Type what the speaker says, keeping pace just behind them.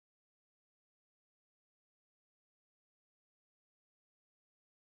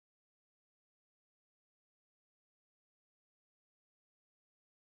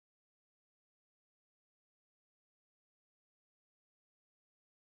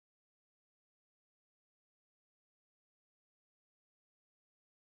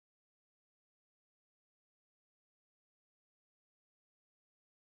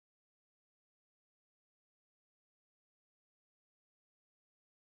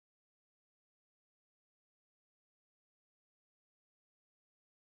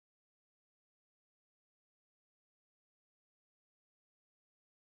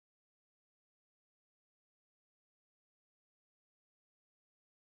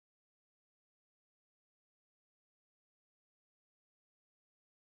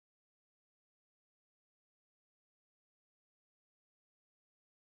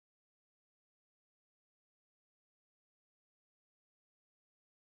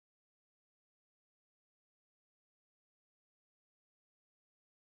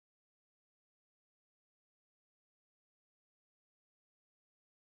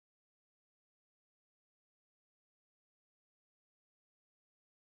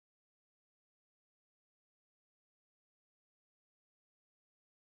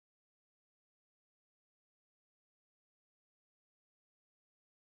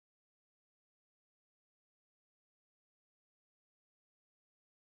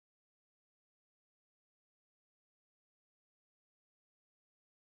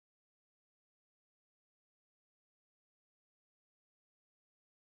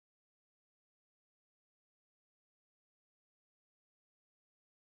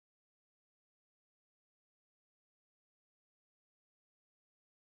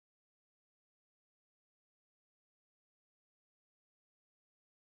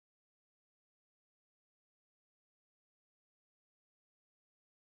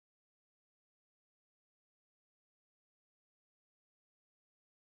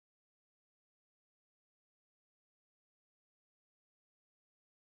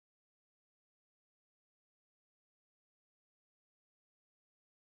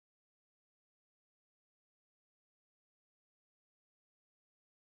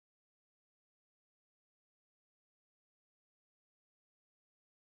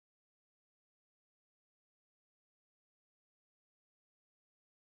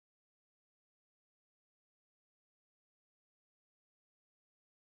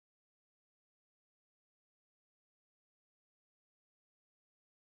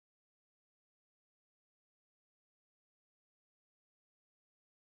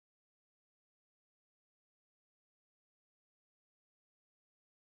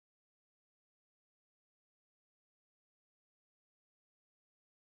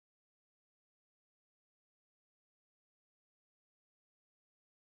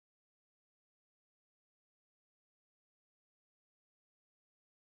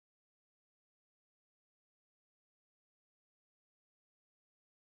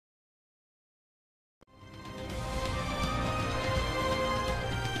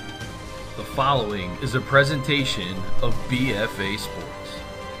following is a presentation of BFA Sports.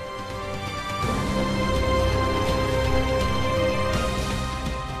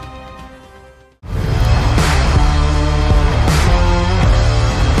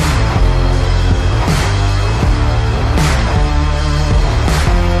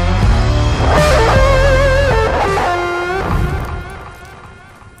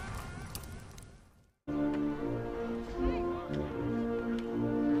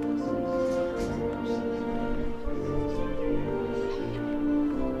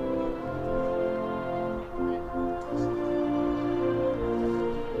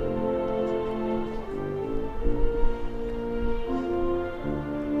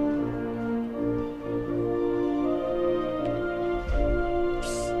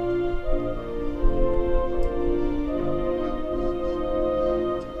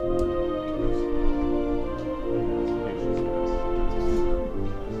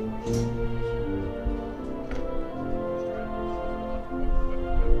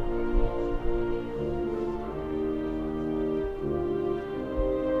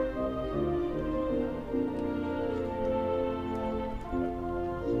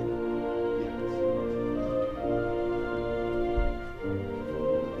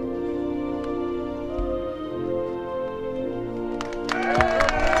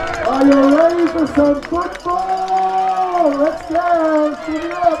 Are you ready for some football? Let's go. Give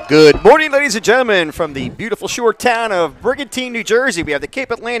it up. Good morning, ladies and gentlemen, from the beautiful shore town of Brigantine, New Jersey. We have the Cape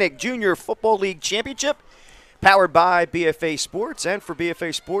Atlantic Junior Football League Championship, powered by BFA Sports. And for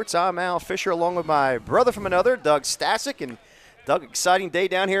BFA Sports, I'm Al Fisher, along with my brother from another, Doug Stasic. And Doug, exciting day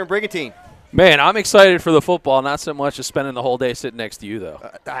down here in Brigantine. Man, I'm excited for the football, not so much as spending the whole day sitting next to you, though.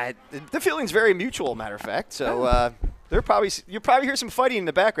 The feeling's very mutual, matter of fact. So you'll probably hear some fighting in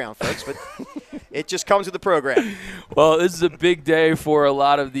the background, folks, but it just comes with the program. Well, this is a big day for a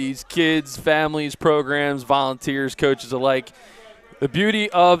lot of these kids, families, programs, volunteers, coaches alike. The beauty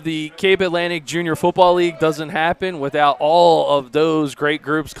of the Cape Atlantic Junior Football League doesn't happen without all of those great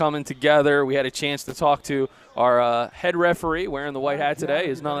groups coming together. We had a chance to talk to our head referee wearing the white hat today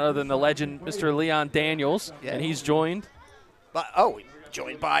is none other than the legend, Mr. Leon Daniels, and he's joined.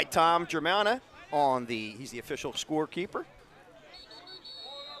 Joined by Tom Germana. He's the official scorekeeper.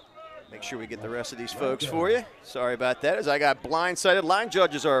 Make sure we get the rest of these folks for you. Sorry about that, as I got blindsided. Line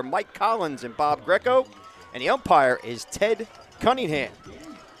judges are Mike Collins and Bob Greco, and the umpire is Ted Cunningham.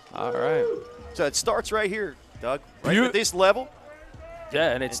 All right. So it starts right here, Doug, right at this level.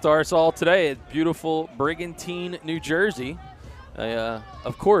 Yeah, and it starts all today at beautiful Brigantine, New Jersey.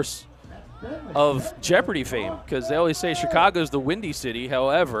 Of course, of Jeopardy fame, because they always say Chicago's the windy city.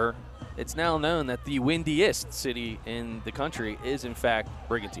 However, it's now known that the windiest city in the country is, in fact,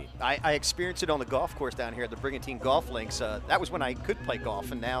 Brigantine. I experienced it on the golf course down here at the Brigantine Golf Links. That was when I could play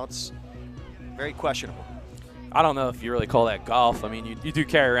golf, and now it's very questionable. I don't know if you really call that golf. I mean, you do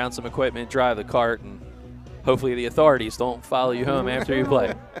carry around some equipment, drive the cart, and hopefully the authorities don't follow you home after you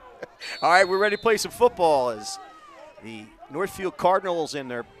play. All right, we're ready to play some football as the Northfield Cardinals in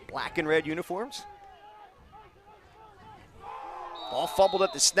their black and red uniforms. Ball fumbled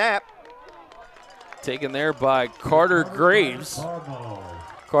at the snap. Taken there by Carter Graves.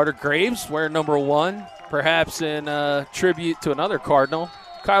 Carter Graves wearing number 1, perhaps in tribute to another Cardinal,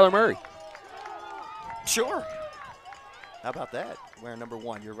 Kyler Murray. Sure. How about that? Wearing number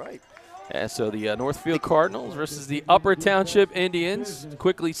 1, you're right. Yeah, so the Northfield Cardinals versus the Upper Township Indians.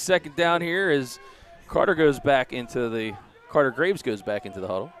 Quickly second down here as Carter Graves goes back into the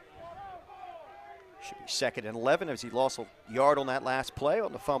huddle. Should be 2nd and 11 as he lost a yard on that last play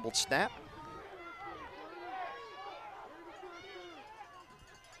on the fumbled snap.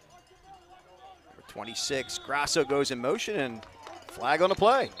 Number 26, Grasso goes in motion and flag on the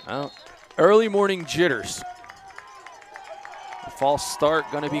play. Well, early morning jitters. A false start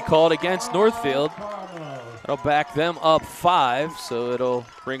going to be called against Northfield. That'll back them up 5, so it'll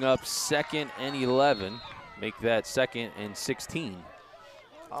bring up 2nd and 11. Make that 2nd and 16.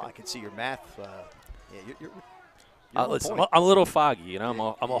 Oh, I can see your math. You're listen, I'm a little foggy. You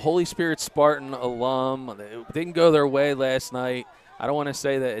know, I'm a Holy Spirit Spartan alum. It didn't go their way last night. I don't want to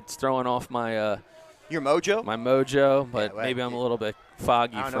say that it's throwing off my your mojo? My mojo, but maybe I'm a little bit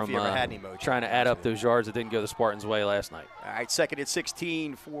foggy from trying to add up those yards that didn't go the Spartans' way last night. All right, 2nd and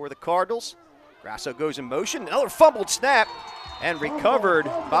 16 for the Cardinals. Grasso goes in motion. Another fumbled snap and recovered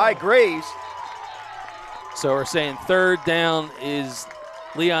by Graves. So we're saying 3rd down is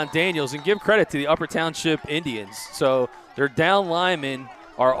Leon Daniels, and give credit to the Upper Township Indians. So their down linemen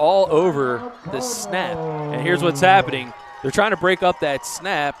are all over the snap. And here's what's happening. They're trying to break up that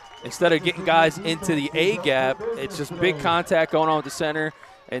snap. Instead of getting guys into the A gap, it's just big contact going on with the center.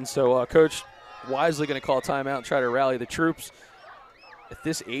 And so Coach wisely going to call a timeout and try to rally the troops. At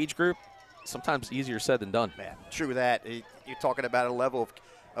this age group, sometimes easier said than done. Man, true that. You're talking about a level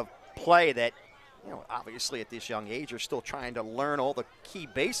of play that, obviously at this young age, you're still trying to learn all the key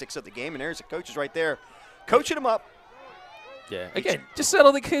basics of the game. And there's the coaches right there coaching them up. Yeah, again, just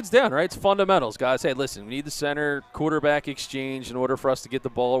settle the kids down, right? It's fundamentals, guys. Hey, listen, we need the center quarterback exchange in order for us to get the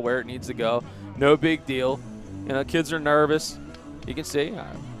ball where it needs to go. No big deal. Kids are nervous. You can see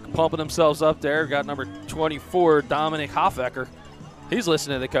pumping themselves up there. Got number 24, Dominic Hoffecker. He's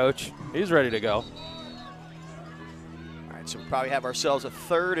listening to the coach. He's ready to go. All right, so we probably have ourselves a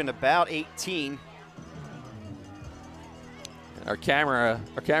third and about 18. Our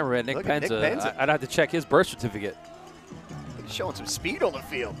cameraman, Nick Penza, I'd have to check his birth certificate. He's showing some speed on the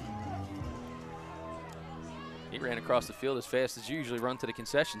field. He ran across the field as fast as you usually run to the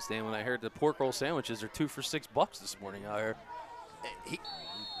concession stand when I heard the pork roll sandwiches are 2 for $6 this morning out here.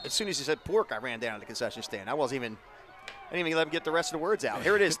 As soon as he said pork, I ran down to the concession stand. I didn't even let him get the rest of the words out.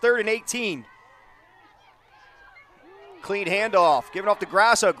 Here it is, 3rd and 18. Clean handoff, giving off to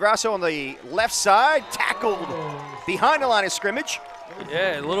Grasso. Grasso on the left side, tackled behind the line of scrimmage.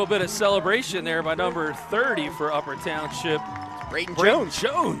 Yeah, a little bit of celebration there by number 30 for Upper Township. Braden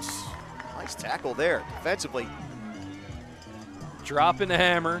Jones. Nice tackle there defensively. Dropping the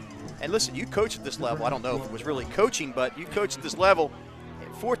hammer. And listen, you coach at this level. I don't know if it was really coaching, but you coach at this level.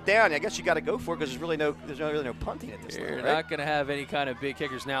 4th down, I guess you got to go for it because there's really no punting at this level. You're not going to have any kind of big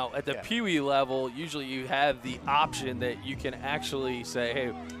kickers. Now, at the Pee Wee level, usually you have the option that you can actually say,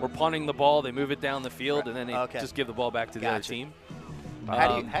 hey, we're punting the ball. They move it down the field, and then they just give the ball back to the other team.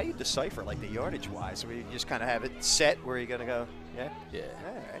 How do you decipher, like, the yardage-wise? Where you just kind of have it set where you're going to go, yeah? Yeah.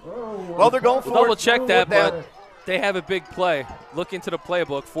 All right. Well, they're going for it. Double check that, but they have a big play. Look into the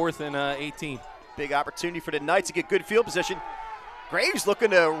playbook, 4th and 18. Big opportunity for the Knights to get good field position. Graves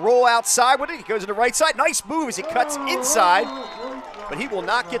looking to roll outside with it. He goes to the right side. Nice move as he cuts inside, but he will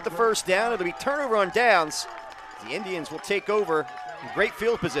not get the first down. It'll be turnover on downs. The Indians will take over in great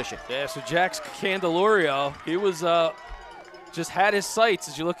field position. Yeah, so Jax Candelario, he was just had his sights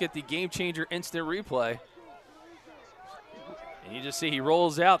as you look at the game changer instant replay. And you just see he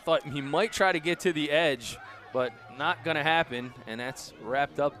rolls out, thought he might try to get to the edge, but not going to happen. And that's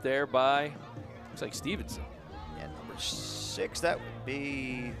wrapped up there by, looks like Stevenson. Yeah, number 6, that would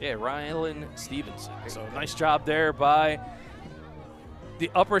be. Yeah, Rylan Stevenson. So nice job there by the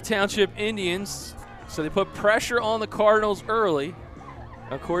Upper Township Indians. So they put pressure on the Cardinals early.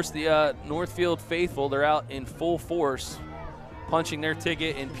 Of course, the Northfield faithful, they're out in full force, punching their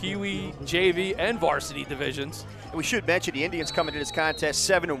ticket in Pee Wee, JV, and varsity divisions. And we should mention the Indians coming to this contest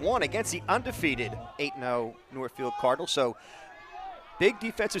 7-1 against the undefeated 8-0 Northfield Cardinals. So big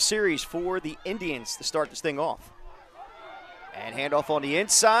defensive series for the Indians to start this thing off. And handoff on the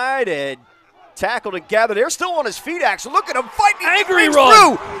inside and tackled and gathered. They're still on his feet, actually. Look at him fighting. Angry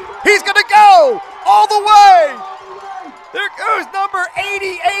run. He's going to go all the way. There goes number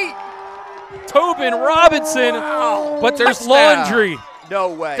 88. Tobin Robinson. Wow. But there's laundry.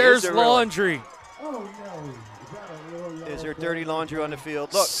 No way. There's laundry. Is there dirty laundry on the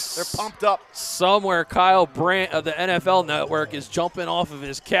field? Look, they're pumped up. Somewhere Kyle Brandt of the NFL Network is jumping off of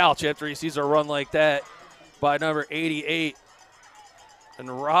his couch after he sees a run like that by number 88. And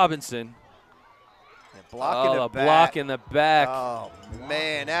Robinson. Block in the back. Oh,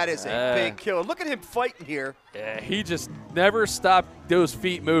 man, that is a big kill. Look at him fighting here. Yeah, he just never stopped those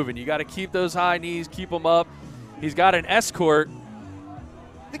feet moving. You got to keep those high knees, keep them up. He's got an escort.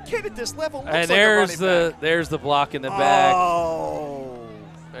 The kid at this level looks and like there's a there's the block in the back. Oh.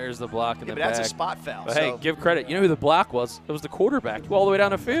 There's the block in the but back. That's a spot foul. But hey, give credit. You know who the block was? It was the quarterback. All the way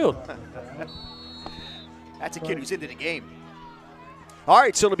down the field. That's a kid who's into the game. All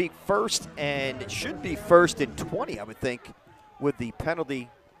right, so it'll be first, and it should be 1st and 20, I would think, with the penalty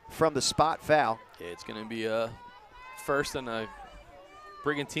from the spot foul. Yeah, it's going to be a first and a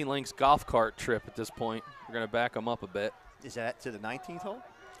Brigantine Links golf cart trip at this point. We're going to back them up a bit. Is that to the 19th hole?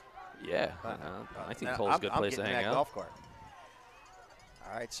 Yeah, 19th hole is a good place to hang out. Golf cart.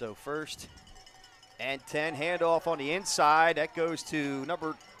 All right, so 1st and 10, handoff on the inside. That goes to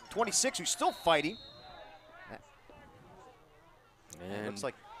number 26, who's still fighting. And it looks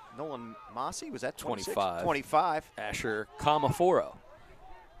like Nolan Mossy. Was that 26? 25. 25. Asher Camaforo.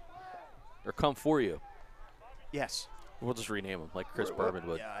 Or Come For You. Yes. We'll just rename him like Chris Berman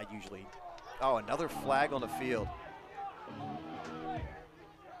would. Yeah, I usually. Oh, another flag on the field.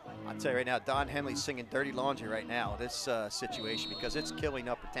 I'll tell you right now, Don Henley's singing dirty laundry right now, this situation, because it's killing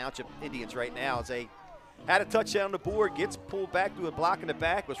Upper Township Indians right now as they had a touchdown on the board, gets pulled back to a block in the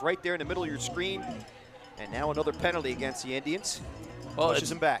back, was right there in the middle of your screen. And now another penalty against the Indians. Well,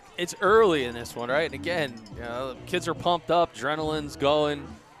 Pushes him back. It's early in this one, right? And again, kids are pumped up, adrenaline's going.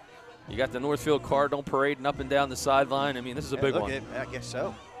 You got the Northfield Cardinal parading up and down the sideline. I mean, this is a big one. I guess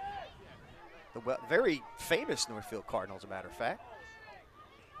so. The very famous Northfield Cardinal, as a matter of fact.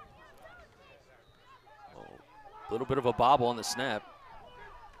 A little bit of a bobble on the snap.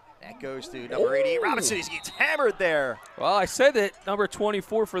 That goes to number 80. Robinson, he gets hammered there. Well, I said that number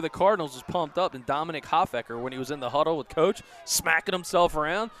 24 for the Cardinals was pumped up, and Dominic Hoffecker, when he was in the huddle with Coach, smacking himself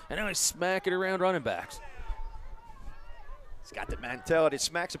around, and now he's smacking around running backs. He's got the mentality to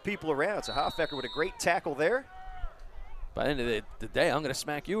smack some people around. So Hoffecker with a great tackle there. By the end of the day, I'm going to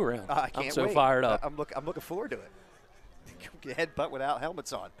smack you around. I can't I'm so wait. fired up. I'm looking forward to it. Headbutt without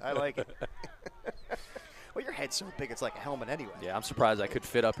helmets on. I like it. Well, your head's so big it's like a helmet anyway. Yeah, I'm surprised I could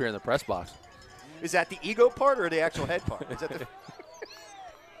fit up here in the press box. Is that the ego part or the actual head part? Is that the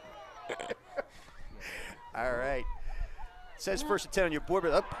All right. It says first and 10 on your board,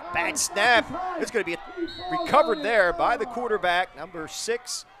 but bad snap. It's going to be recovered there by the quarterback, number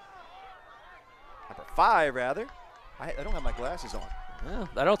 5, rather. I don't have my glasses on. Well,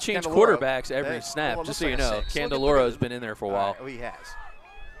 I don't change Candeloro. quarterbacks every snap, well, just so looks you like a know. 6. Candeloro's been in there for a while. Right. Oh, he has.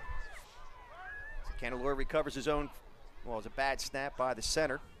 So Candeloro recovers his own, well, it was a bad snap by the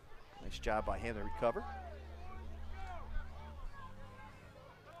center. Nice job by him to recover.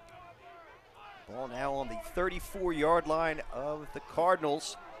 Ball now on the 34-yard line of the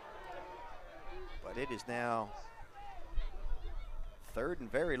Cardinals. But it is now 3rd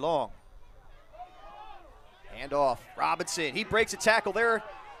and very long. Hand off. Robinson. He breaks a tackle there.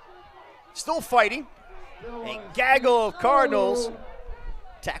 Still fighting. A gaggle of Cardinals.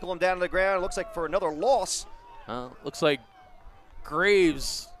 Tackle him down to the ground. It looks like for another loss. Looks like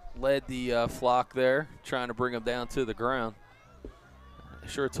Graves led the flock there, trying to bring him down to the ground. It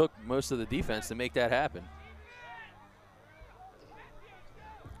sure took most of the defense to make that happen.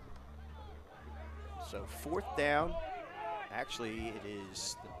 So 4th down. Actually, it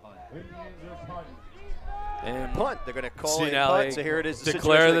is and punt. They're going to call it now punt. they So here it is. The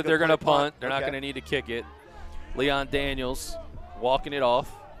declare situation. that they're going to punt. They're not Okay. going to need to kick it. Leon Daniels walking it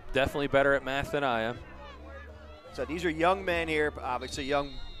off. Definitely better at math than I am. So these are young men here, obviously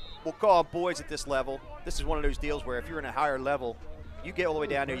young, we'll call them boys at this level. This is one of those deals where if you're in a higher level, you get all the way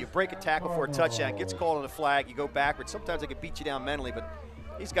down there, you break a tackle for a touchdown, gets called on the flag, you go backwards. Sometimes they can beat you down mentally, but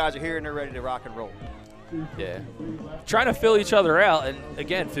these guys are here and they're ready to rock and roll. Yeah. Trying to fill each other out, and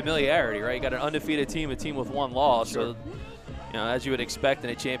again, familiarity, right? You got an undefeated team, a team with 1 loss. Sure. So, as you would expect in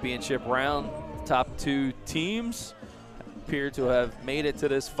a championship round, the top 2 teams appear to have made it to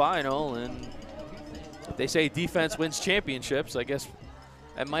this final, and if they say defense wins championships, I guess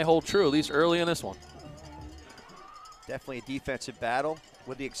that might hold true, at least early in this one. Definitely a defensive battle,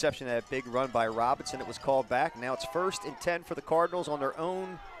 with the exception of that big run by Robinson that was called back. Now it's 1st and 10 for the Cardinals on their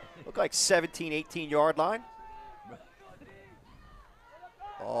own, look like 17, 18-yard line.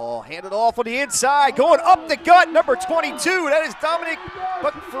 Oh, handed off on the inside, going up the gut, number 22. That is Dominic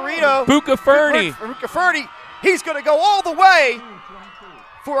Buccaferni. He's going to go all the way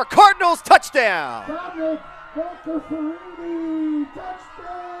for a Cardinals touchdown. Dominic Buccaferni,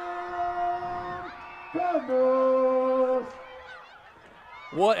 touchdown, Cardinals.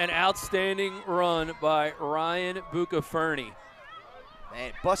 What an outstanding run by Ryan Buccaferni.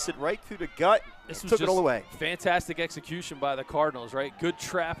 Man, busted right through the gut. This was took just it all the way. Fantastic execution by the Cardinals, right? Good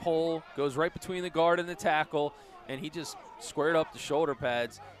trap hole, goes right between the guard and the tackle, and he just squared up the shoulder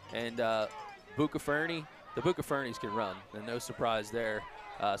pads. And Buccaferni, the Buccafernis can run, and no surprise there.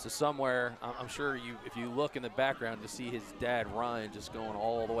 So somewhere, I'm sure if you look in the background, you'll see his dad, Ryan, just going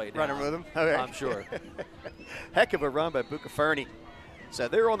all the way down. Running with him? Okay. I'm sure. Heck of a run by Buccaferni. So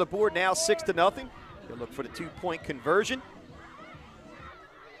they're on the board now, 6-0. They'll look for the 2-point conversion.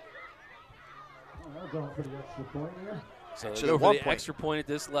 Going for the extra point here. So they Actually, go for 1 the point. extra point at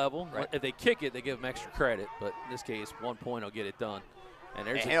this level. Right. If they kick it, they give them extra credit. But in this case, 1 point will get it done. And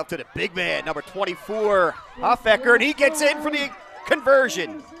there's Hand up to the big man, number 24, Hoffecker, and he gets in for the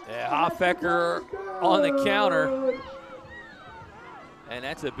conversion. Hoffecker on the counter. And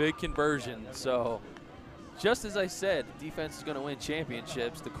that's a big conversion. So just as I said, the defense is going to win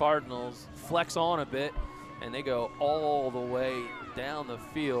championships. The Cardinals flex on a bit, and they go all the way down the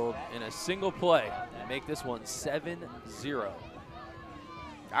field in a single play and make this one 7-0.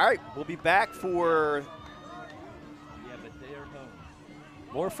 All right, we'll be back for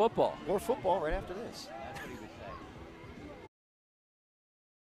More football. more football right after this.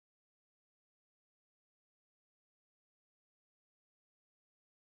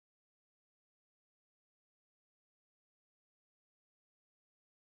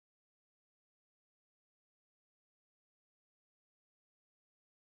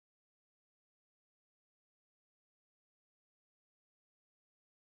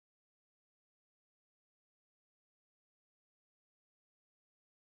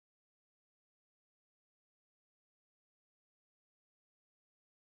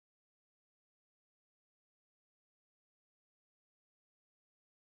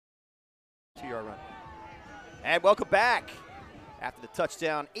 2-yard run. And welcome back. After the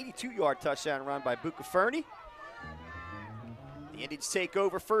touchdown, 82-yard touchdown run by Bucaferne. The Indians take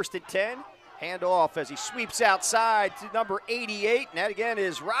over 1st and 10. Hand off as he sweeps outside to number 88. And that again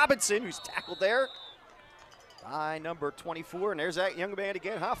is Robinson, who's tackled there by number 24. And there's that young man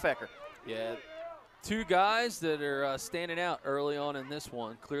again, Hoffecker. Yeah, two guys that are standing out early on in this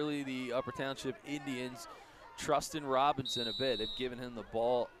one. Clearly the Upper Township Indians trusting Robinson a bit. They've given him the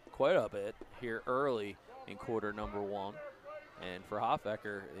ball quite a bit here early in quarter number 1. And for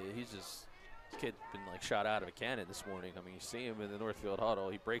Hoffecker, this kid's been like shot out of a cannon this morning. I mean, you see him in the Northfield huddle.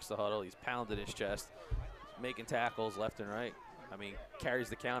 He breaks the huddle. He's pounding his chest, making tackles left and right. I mean, carries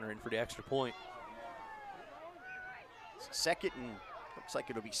the counter in for the extra point. Second and looks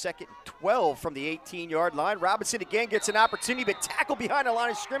like it'll be 2nd and 12 from the 18-yard line. Robinson again gets an opportunity, but tackled behind the line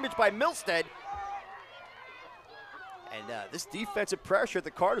of scrimmage by Milstead. And this defensive pressure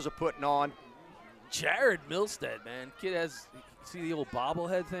the Cardinals are putting on. Jared Milstead, man. Kid has, see the old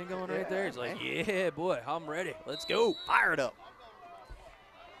bobblehead thing going right there? He's like, yeah, boy, I'm ready. Let's go. Fired up.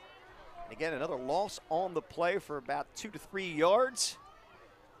 And again, another loss on the play for about 2 to 3 yards.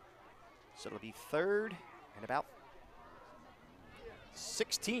 So it'll be 3rd and about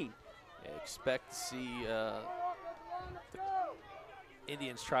 16. Yeah, expect to see the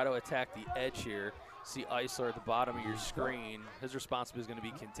Indians try to attack the edge here. See Eisler at the bottom of your screen. His responsibility is going to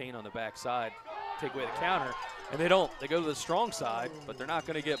be contained on the backside, take away the counter, and they don't. They go to the strong side, but they're not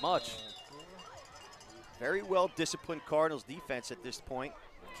going to get much. Very well disciplined Cardinals defense at this point.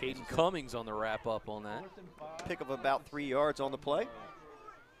 Caden Cummings on the wrap up on that. Pick of about 3 yards on the play.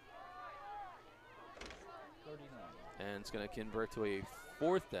 And it's going to convert to a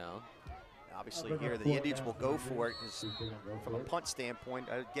 4th down. Obviously here the Indians will go for it from a punt standpoint.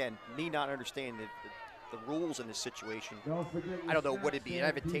 Again, need not understand the rules in this situation. I don't know would it be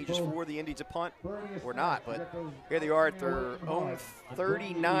advantageous for the Indians to punt or not, but here they are at their own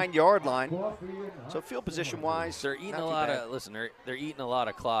 39-yard line. So field position-wise, they're eating a lot of they're eating a lot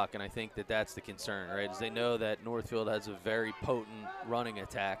of clock, and I think that's the concern, right? Is they know that Northfield has a very potent running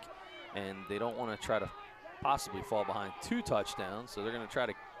attack, and they don't want to try to possibly fall behind 2 touchdowns, so they're going to try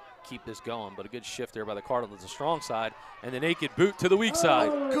to keep this going. But a good shift there by the Cardinals, the strong side, and the naked boot to the weak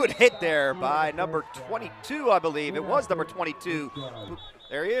side. Good hit there by number 22, I believe. It was number 22.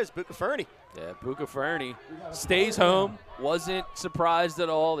 There he is, Bucaferne. Yeah, Bucaferne stays home. Wasn't surprised at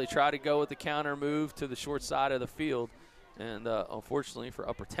all. They try to go with the counter move to the short side of the field. And unfortunately for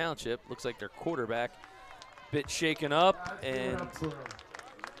Upper Township, looks like their quarterback a bit shaken up. And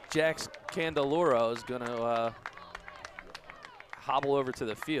Jax Candeloro is going to hobble over to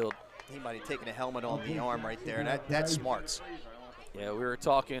the field. He might have taken a helmet on the arm right there. That's smarts. Yeah, we were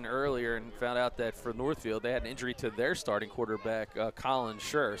talking earlier and found out that for Northfield, they had an injury to their starting quarterback, Colin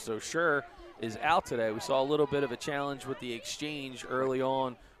Schur. So Schur is out today. We saw a little bit of a challenge with the exchange early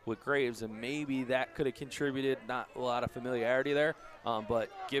on with Graves, and maybe that could have contributed. Not a lot of familiarity there, but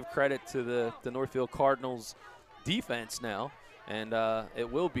give credit to the Northfield Cardinals defense now, and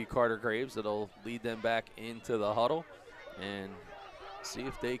it will be Carter Graves that'll lead them back into the huddle and see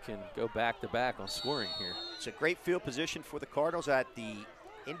if they can go back-to-back on scoring here. It's a great field position for the Cardinals at the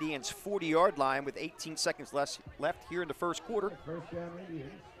Indians' 40-yard line with 18 seconds left here in the first quarter. First down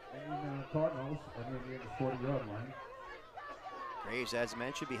Indians, and Cardinals on the Indians' 40-yard line. Graves, as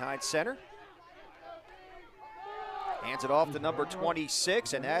mentioned, behind center. Hands it off to number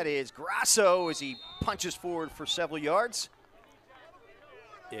 26, and that is Grasso as he punches forward for several yards.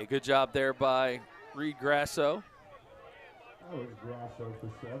 Yeah, good job there by Reed Grasso. That was Grasso for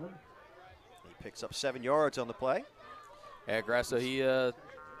 7. He picks up 7 yards on the play. Yeah, Grasso, he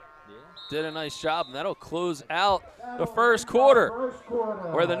did a nice job, and that'll close out the first quarter,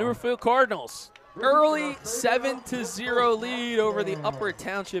 where the Northfield Cardinals early 7-0 lead over the Upper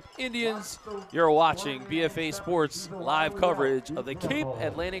Township Indians. You're watching BFA Sports live coverage of the Cape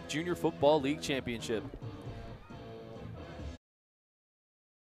Atlantic Junior Football League Championship.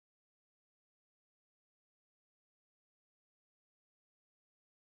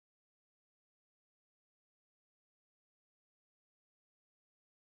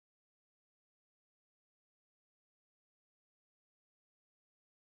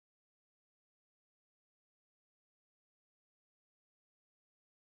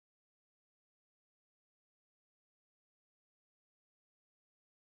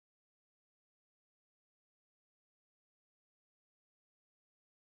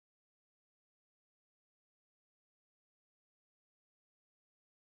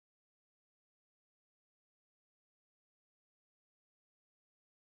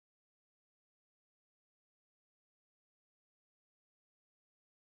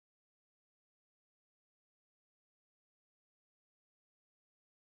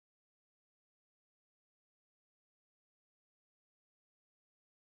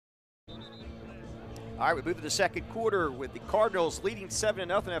 All right, we move to the second quarter with the Cardinals leading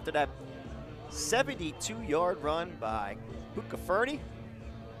 7-0 after that 72-yard run by Puka Fernie.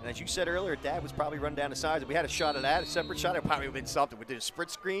 And as you said earlier, Dad was probably run down the sides. If we had a shot of that, a separate shot, it probably would have been something. We did a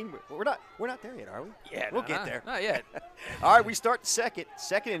sprint screen. We're not there yet, are we? Yeah, we'll get there. Not yet. All right, we start the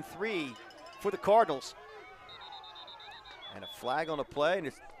second and 3 for the Cardinals. And a flag on the play, and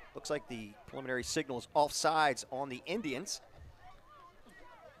it looks like the preliminary signal is offsides on the Indians.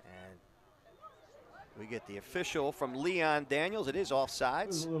 And we get the official from Leon Daniels. It is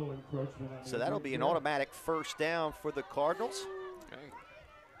offsides. So that'll be an automatic first down for the Cardinals. Okay.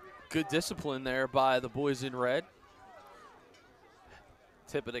 Good discipline there by the boys in red.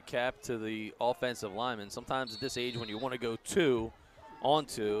 Tip of the cap to the offensive lineman. Sometimes at this age when you want to go 2 on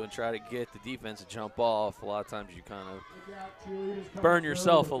 2 and try to get the defense to jump off, a lot of times you kind of burn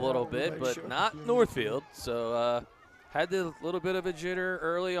yourself a little bit, but not Northfield. So had a little bit of a jitter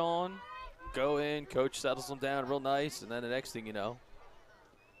early on. Go in, coach settles them down real nice, and then the next thing you know,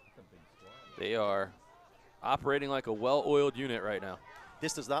 they are operating like a well-oiled unit right now.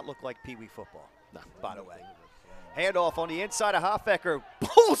 This does not look like Pee Wee football, No. by the way. Handoff on the inside of Hoffecker.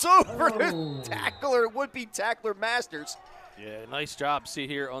 Pulls over the tackler, would-be tackler Masters. Yeah, nice job. See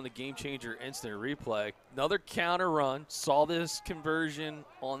here on the game changer instant replay. Another counter run. Saw this conversion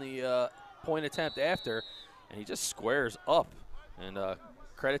on the point attempt after, and he just squares up. And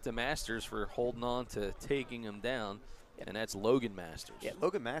credit to Masters for holding on to taking him down, and that's Logan Masters. Yeah,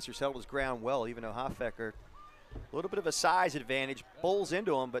 Logan Masters held his ground well, even though Hoffecker, a little bit of a size advantage, bowls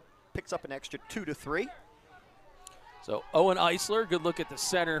into him, but picks up an extra 2 to 3. So Owen Eisler, good look at the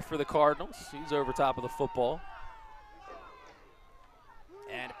center for the Cardinals. He's over top of the football.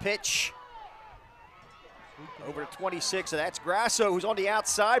 And a pitch over to 26, and that's Grasso, who's on the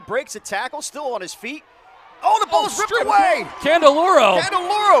outside, breaks a tackle, still on his feet. Oh, the ball's ripped away! Candeloro,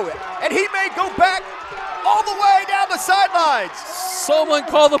 and he may go back all the way down the sidelines. Someone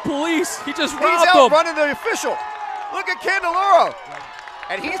call the police. He just robbed He's out him. running the official. Look at Candeloro.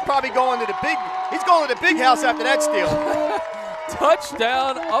 And he's probably going to the big house after that steal.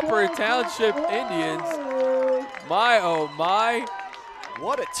 Touchdown, Upper Township Indians. My, oh my.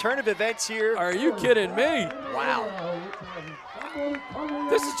 What a turn of events here. Are you kidding me? Wow.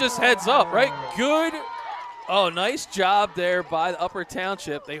 This is just heads up, right? Good. Oh, nice job there by the Upper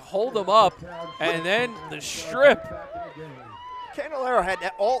Township. They hold them up, and then the strip. Candeloro had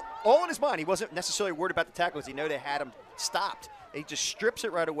that all in his mind. He wasn't necessarily worried about the tackles. He knew they had him stopped. He just strips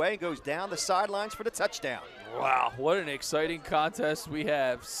it right away and goes down the sidelines for the touchdown. Wow, what an exciting contest we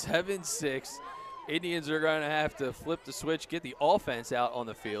have. 7-6. Indians are going to have to flip the switch, get the offense out on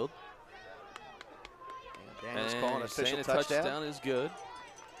the field. And Daniel's calling an official touchdown is good.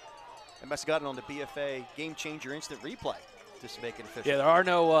 They must have gotten on the BFA Game Changer instant replay just to make it official. Yeah, there are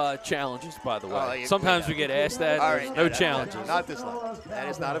no challenges, by the way. Sometimes we get asked that. All right, no challenges. Not this level. That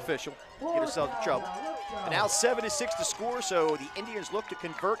is not official. Get yourself in trouble. And now 7-6 to score, so the Indians look to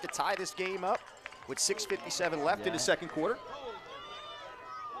convert to tie this game up with 6:57 left in the second quarter.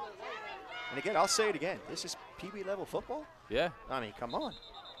 And again, I'll say it again. This is Pee Wee level football? Yeah. I mean, come on.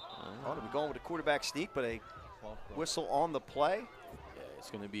 We're going with a quarterback sneak, but a whistle on the play. Yeah,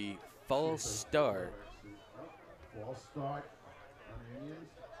 it's going to be false start. False start. And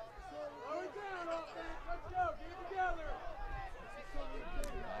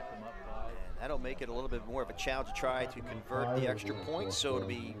that'll make it a little bit more of a challenge to try to convert the extra points. So it'll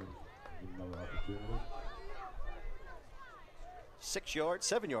be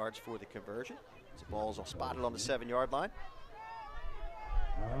 7 yards for the conversion. The ball's all spotted on the 7-yard line.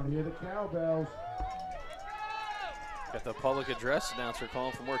 I don't hear the cowbells. Got the public address announcer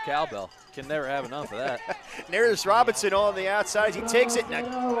calling for more cowbell. Can never have enough of that. There's Robinson on the outside. He takes it. And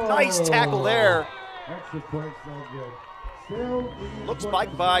a nice tackle there. Extra points, no good. Still, Looks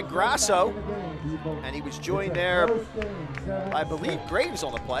spiked by Grasso. And he was joined there, I believe, Graves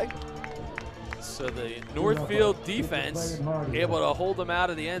on the play. So the Northfield defense able to hold them out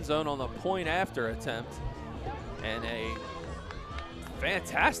of the end zone on the point after attempt. And a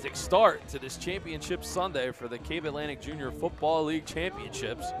fantastic start to this championship Sunday for the Cape Atlantic Junior Football League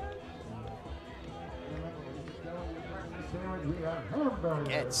Championships.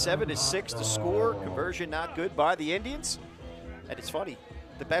 Again, 7-6 to score. Conversion not good by the Indians. And it's funny,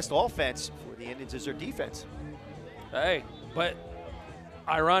 the best offense for the Indians is their defense. Hey, but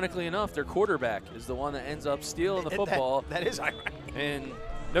ironically enough, their quarterback is the one that ends up stealing the football. That is ironic. And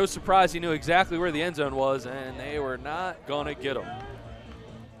no surprise, he knew exactly where the end zone was, and they were not going to get him.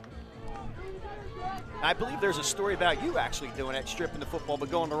 I believe there's a story about you actually doing that, stripping the football but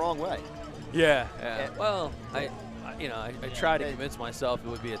going the wrong way. Yeah. Well, you know, I tried to convince myself it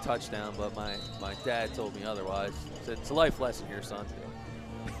would be a touchdown, but my dad told me otherwise. He said, it's a life lesson here, son.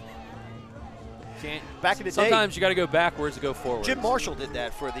 Back in the day, sometimes you got to go backwards to go forward. Jim Marshall did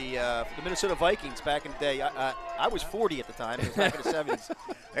that for the Minnesota Vikings back in the day. I was 40 at the time. It was back in the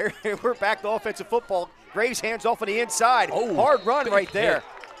 70s. We're back to offensive football. Graves hands off on the inside. Oh, hard run right there. Hit.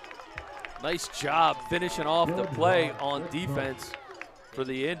 Nice job finishing off the play on defense for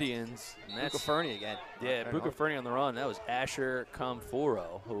the Indians. And that's Fernie again. Yeah, Fernie on the run. That was Asher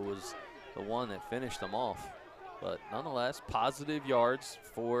Comforo, who was the one that finished them off. But nonetheless, positive yards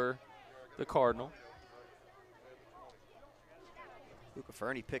for the Cardinal.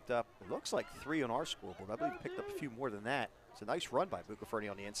 Fernie picked up, it looks like 3 on our scoreboard. I believe he picked up a few more than that. It's a nice run by Fernie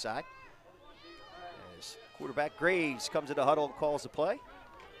on the inside. As quarterback Graves comes into huddle and calls the play.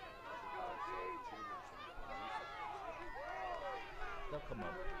 They'll come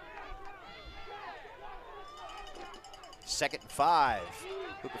up. 2nd and 5.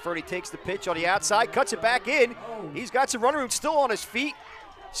 Fernie takes the pitch on the outside, cuts it back in. He's got some running room, still on his feet.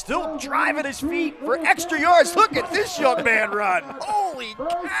 Still driving his feet for extra yards. Look at this young man run. Holy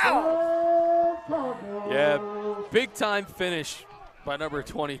cow. Yeah, big time finish by number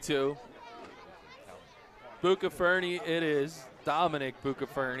 22. Fernie it is, Dominic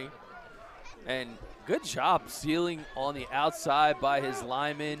Fernie. And good job sealing on the outside by his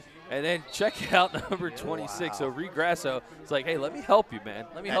lineman. And then check out number 26, so Reed Grasso. It's like, hey, let me help you, man.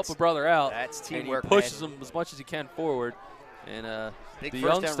 Let me help a brother out. That's teamwork, and he pushes him as much as he can forward. And the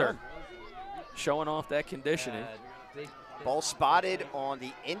youngster showing off that conditioning. Ball spotted on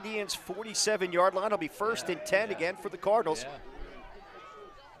the Indians' 47-yard line. It'll be 1st and 10 again for the Cardinals.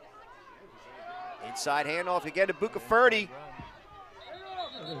 Inside handoff again to Fernie.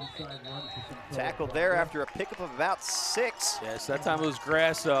 Tackled there after a pickup of about 6. Yes, that time it was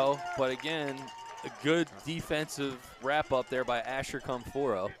Grasso, but again, a good defensive wrap up there by Asher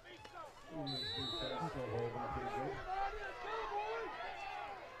Comforo.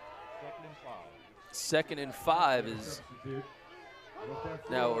 2nd and 5 is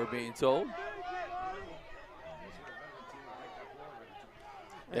now what we're being told.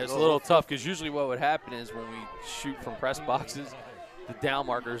 Yeah, it's a little tough because usually what would happen is when we shoot from press boxes, the down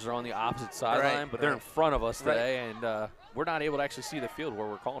markers are on the opposite sideline, but they're in front of us today, and we're not able to actually see the field where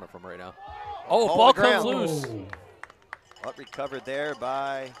we're calling it from right now. Oh, ball comes loose. Well, recovered there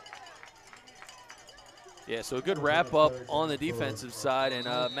by... Yeah, so a good wrap-up on the defensive side, and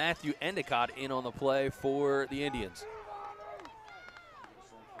Matthew Endicott in on the play for the Indians.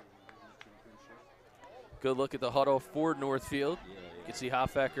 Good look at the huddle for Northfield. You can see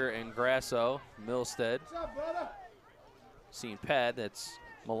Hoffecker and Grasso, Milstead. Seeing Pad, that's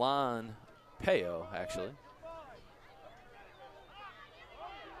Milan Peo, actually.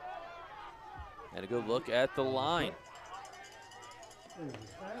 And a good look at the line.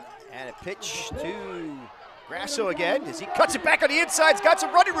 And a pitch to Grasso again as he cuts it back on the inside. He's got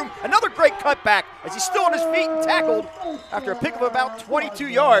some running room. Another great cutback as he's still on his feet and tackled after a pick of about 22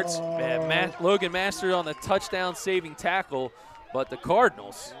 yards. Man, Logan Master on the touchdown-saving tackle, but the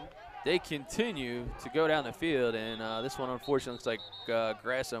Cardinals, they continue to go down the field, and this one unfortunately looks like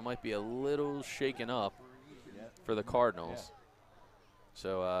Grasso might be a little shaken up for the Cardinals.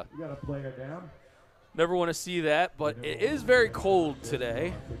 So You got a player down. never want to see that, but it is very cold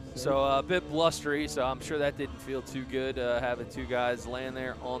today, so a bit blustery, so I'm sure that didn't feel too good having 2 guys laying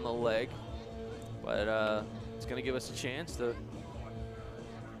there on the leg. But it's going to give us a chance to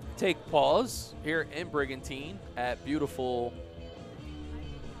take pause here in Brigantine at beautiful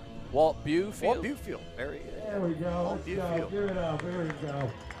Walt Bue Field. Walt Bue Field. There we go. Let's go. Give it up. There we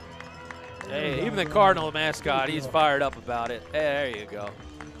go. Hey, even the Cardinal mascot, he's fired up about it. Hey, there you go.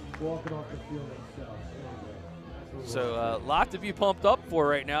 Walking off the field himself. So a lot to be pumped up for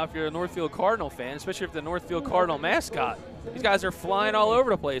right now if you're a Northfield Cardinal fan, especially if the Northfield Cardinal mascot. These guys are flying all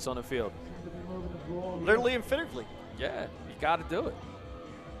over the place on the field. Literally and figuratively. Yeah, you got to do it.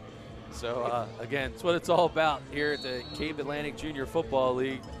 So, again, it's what it's all about here at the Cape Atlantic Junior Football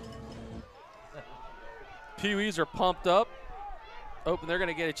League. Pee-wees are pumped up, hoping they're going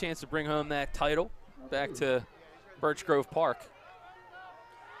to get a chance to bring home that title back to Birch Grove Park.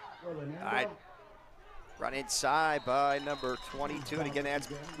 All right. Run inside by number 22, and again that's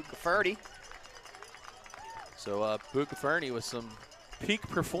Fernie. So Fernie with some peak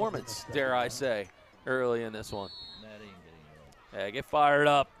performance, dare I say, early in this one. Yeah, get fired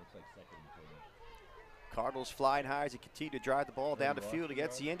up. Cardinals flying high as they continue to drive the ball down the field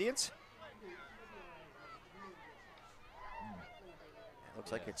against the Indians.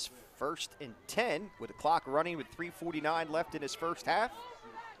 Looks like it's 1st and 10 with the clock running with 3:49 left in his first half.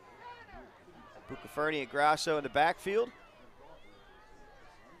 Bucaferni and Grasso in the backfield.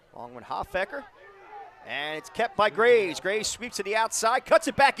 Along with Hoffecker. And it's kept by Graves. Graves sweeps to the outside, cuts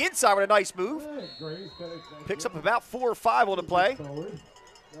it back inside with a nice move. Picks up about 4 or 5 on the play.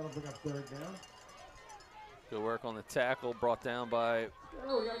 Good work on the tackle, brought down by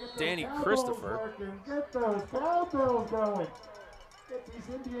Danny Christopher. Get those cowbells going. Get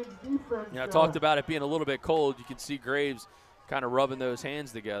these Indians defense I talked about it being a little bit cold. You can see Graves kind of rubbing those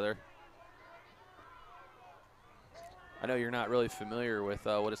hands together. I know you're not really familiar with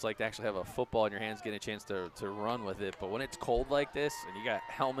what it's like to actually have a football in your hands, getting a chance to run with it. But when it's cold like this and you got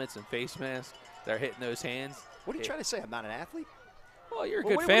helmets and face masks that are hitting those hands. What are you trying to say? I'm not an athlete? Well, you're a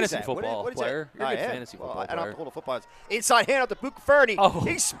good fantasy football player. You're a good fantasy football player. I don't have to hold a football. Inside hand out to Bucaferni. Oh.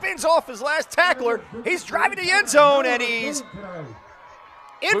 He spins off his last tackler. He's driving the end zone, and he's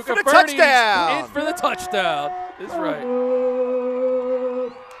in for the touchdown. In for the touchdown. That's right.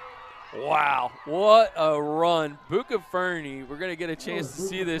 Wow, what a run. Bucaferni, we're going to get a chance to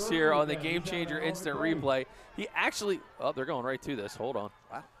see this here on the Game Changer Instant Replay. He actually, oh, they're going right to this. Hold on.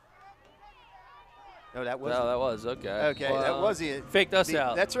 Wow. No, that was. No, that was, okay. Okay, well, that was the. Faked us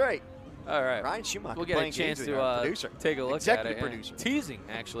out. That's right. All right. Ryan Schumacher. We'll get a chance to take a look Executive at it. Producer. Teasing,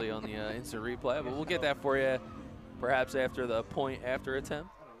 actually, on the Instant Replay, but we'll get that for you perhaps after the point after attempt.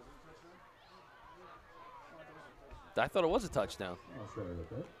 I thought it was a touchdown.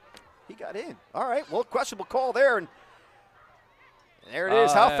 He got in. All right. Well, questionable call there, and there it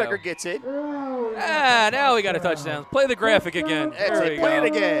is. Hoffecker gets it. Now we got a touchdown. Play the graphic again. That's There it. we Play go. it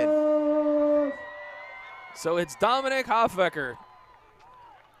again. So it's Dominic Hoffecker,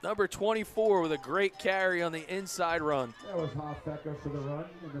 number 24, with a great carry on the inside run. That was Hoffecker for the run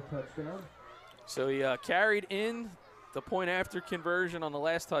and the touchdown. So he carried in the point after conversion on the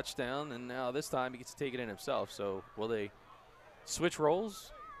last touchdown, and now this time he gets to take it in himself. So will they switch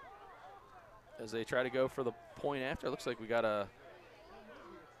roles as they try to go for the point after? It looks like we got a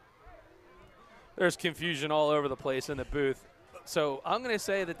 – there's confusion all over the place in the booth. So I'm going to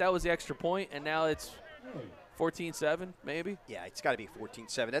say that was the extra point, and now it's 14-7 maybe? Yeah, it's got to be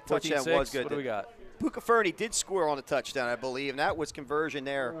 14-7. That 14-6. touchdown was good. What do we got? Bucaferni did score on the touchdown, I believe, and that was conversion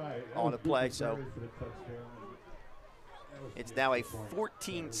there on the play. So it's now a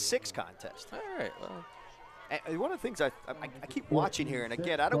 14-6 contest. All right, well. And one of the things I keep watching here, and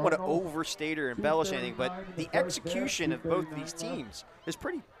again, I don't want to overstate or embellish anything, but the execution of both these teams is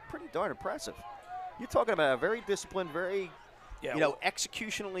pretty darn impressive. You're talking about a very disciplined, very,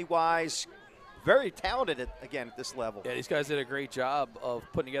 executionally wise, very talented again at this level. Yeah, these guys did a great job of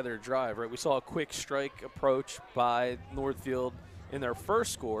putting together a drive, right? We saw a quick strike approach by Northfield in their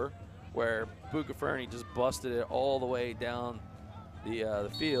first score, where Bucaferni just busted it all the way down the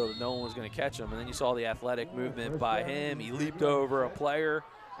field, and no one was going to catch him. And then you saw the athletic movement by him. He leaped over a player,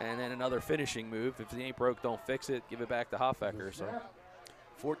 and then another finishing move. If it ain't broke, don't fix it. Give it back to Hoffecker. So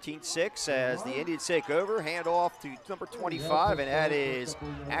 14-6 as the Indians take over. Hand off to number 25, and that is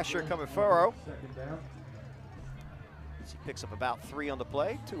Asher Camafaro. He picks up about 3 on the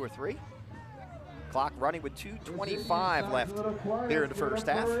play, 2 or 3. Clock running with 2:25 left here in the first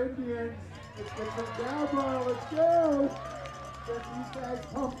half. Let's go. Get these guys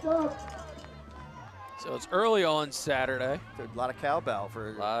pumped up. So it's early on Saturday. A lot of cowbell for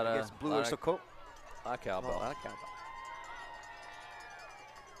against Blue Oyster Cult. A lot of cowbell. A lot of cowbell.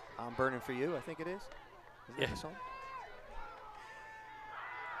 I'm burning for you, I think it is. Isn't that the song?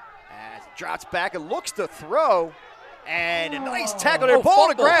 As it drops back and looks to throw. And a nice tackle there. Ball on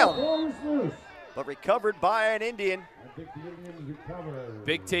the ground. But recovered by an Indian. I think the Indians recover.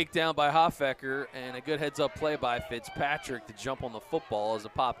 Big takedown by Hoffecker and a good heads-up play by Fitzpatrick to jump on the football as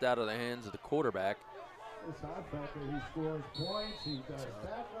it popped out of the hands of the quarterback. This Hoffecker, he scores points, he does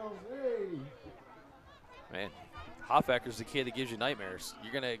tackles. Hey. Man, Hoffecker's the kid that gives you nightmares.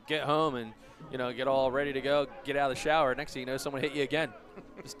 You're going to get home and, get all ready to go, get out of the shower. Next thing you know, someone hit you again.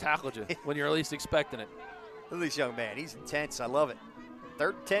 Just tackled you when you're least expecting it. Look at this young man. He's intense. I love it.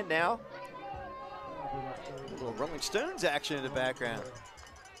 3rd and 10 now. A little Rolling Stones action in the background.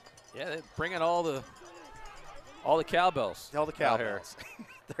 Yeah, they bring in all the cowbells. All the cowbells.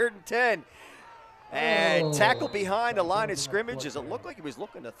 3rd and 10. And tackle behind the line of scrimmage as it looked like he was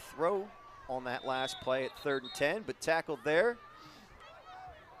looking to throw on that last play at 3rd and 10, but tackled there.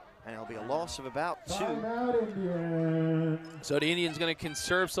 And it'll be a loss of about 2. So the Indians going to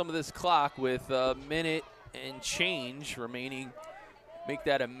conserve some of this clock with a minute and change remaining. Make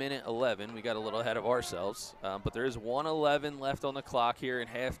that a minute 11. We got a little ahead of ourselves. But there is 1:11 left on the clock here in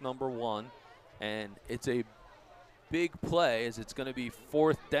half number 1. And it's a big play as it's going to be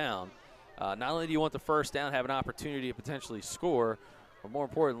 4th down. Not only do you want the first down, have an opportunity to potentially score, But more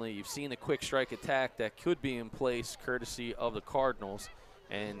importantly, you've seen the quick strike attack that could be in place courtesy of the Cardinals,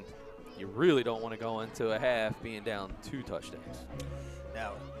 and you really don't want to go into a half being down 2 touchdowns.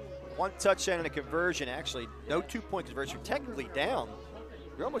 Now, 1 touchdown and a conversion, actually, no 2-point conversion. You're technically down.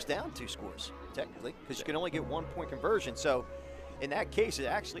 You're almost down 2 scores, technically, because you can only get 1-point conversion. So, in that case, it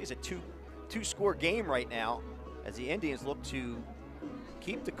actually is a two-score game right now as the Indians look to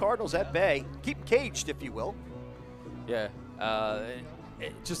keep the Cardinals at bay, keep them caged, if you will. Yeah,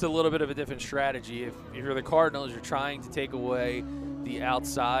 just a little bit of a different strategy. If you're the Cardinals, you're trying to take away the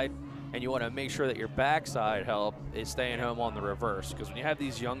outside, and you want to make sure that your backside help is staying home on the reverse. Because when you have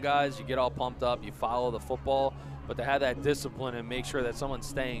these young guys, you get all pumped up, you follow the football, but to have that discipline and make sure that someone's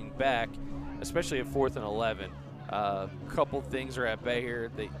staying back, especially at 4th and 11. A couple things are at bay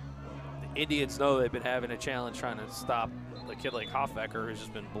here. The Indians know they've been having a challenge trying to stop a kid like Hofbecker, who's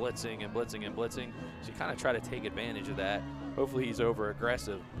just been blitzing and blitzing and blitzing. So you kind of try to take advantage of that. Hopefully he's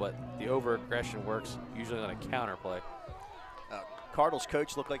over-aggressive, but the over-aggression works usually on a counterplay. Cardinals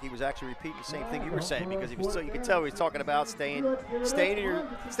coach looked like he was actually repeating the same thing you were saying, because you could tell he was talking about staying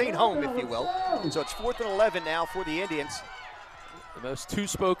home, if you will. So it's 4th and 11 now for the Indians. The most 2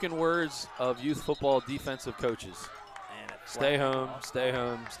 spoken words of youth football defensive coaches. Stay home, stay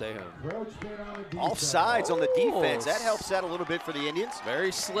home, stay home. All sides on the defense. That helps out a little bit for the Indians.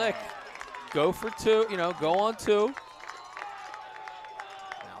 Very slick. Go for 2, go on 2.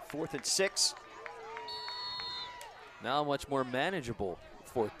 Now 4th and 6. Now much more manageable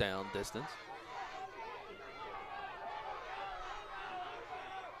 4th down distance.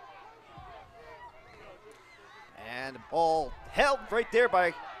 And the ball held right there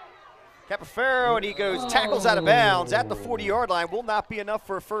by Cajfl, and he tackles out of bounds at the 40-yard line. Will not be enough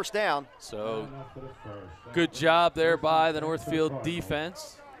for a first down. So good job there by the Northfield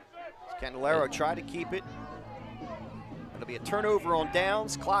defense. Candelario tried to keep it. It'll be a turnover on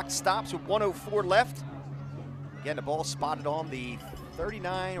downs. Clock stops with 1:04 left. Again, the ball spotted on the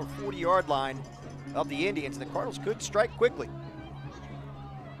 39 or 40-yard line of the Indians. The Cardinals could strike quickly.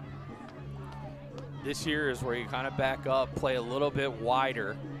 This here is where you kind of back up, play a little bit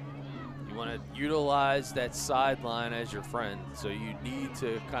wider. You want to utilize that sideline as your friend. So you need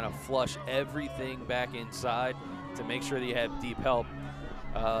to kind of flush everything back inside to make sure that you have deep help.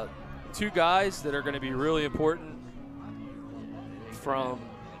 2 guys that are going to be really important from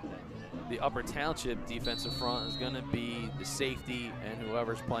the Upper Township defensive front is going to be the safety and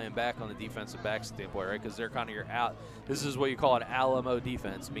whoever's playing back on the defensive back standpoint, right? Because they're kind of your out. This is what you call an Alamo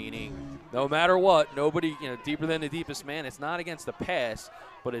defense, meaning no matter what, nobody, deeper than the deepest man. It's not against the pass,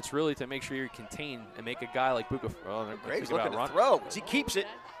 but it's really to make sure you're contained and make a guy like Buka. Oh, Graves looking to throw as he keeps it.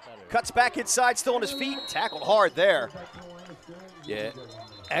 Cuts back inside, still on his feet. Tackled hard there. Yeah,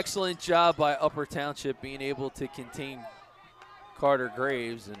 excellent job by Upper Township being able to contain Carter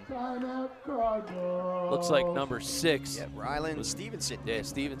Graves, and looks like number 6. Yeah, Rylan Stevenson. Yeah,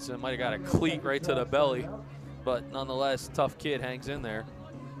 Stevenson might have got a cleat right to the belly, but nonetheless, tough kid hangs in there.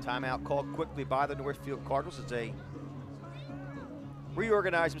 Timeout called quickly by the Northfield Cardinals as they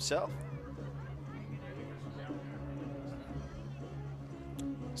reorganize himself.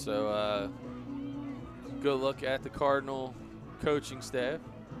 So, good look at the Cardinal coaching staff.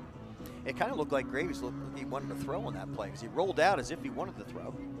 It kind of looked like Graves looked like he wanted to throw on that play because he rolled out as if he wanted to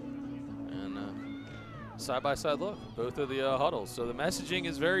throw. And side-by-side look, both of the huddles. So the messaging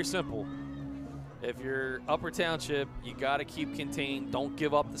is very simple. If you're Upper Township, you got to keep contained. Don't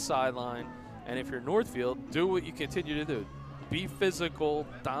give up the sideline. And if you're Northfield, do what you continue to do. Be physical,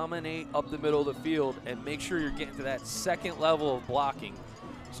 dominate up the middle of the field, and make sure you're getting to that second level of blocking.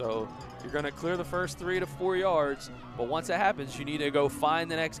 So you're going to clear the first 3 to 4 yards, but once that happens, you need to go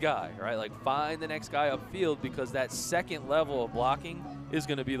find the next guy, right? Like find the next guy upfield, because that second level of blocking is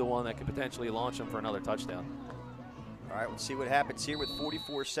going to be the one that could potentially launch him for another touchdown. All right, we'll see what happens here with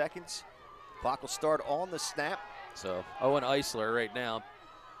 44 seconds. Clock will start on the snap. So Owen Eisler right now,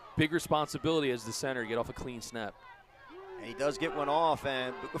 big responsibility as the center, get off a clean snap. And he does get one off,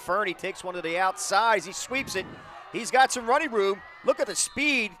 and Fernie takes one to the outside as he sweeps it. He's got some running room. Look at the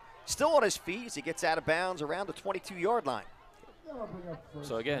speed. Still on his feet as he gets out of bounds around the 22-yard line.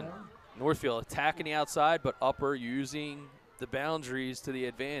 So again, Northfield attacking the outside, but Upper using the boundaries to the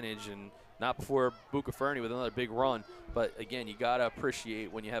advantage, and not before Buka Fernie with another big run. But again, you got to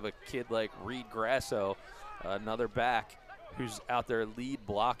appreciate when you have a kid like Reed Grasso, another back, who's out there lead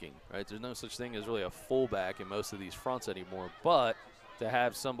blocking, right? There's no such thing as really a fullback in most of these fronts anymore, but to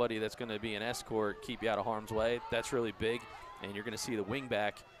have somebody that's going to be an escort, keep you out of harm's way, that's really big. And you're going to see the wing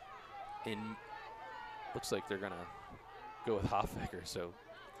back looks like they're going to go with Hofbecker. So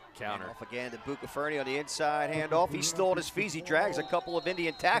Counter. Off again to Bucaferni on the inside handoff. He's still on his feet. He drags a couple of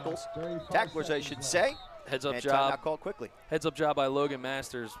Indian tacklers, I should say. Heads up and job. Timeout called quickly. Heads up job by Logan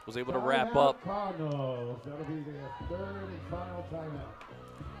Masters. Was able to wrap up. Cardinals. That'll be their third and final timeout.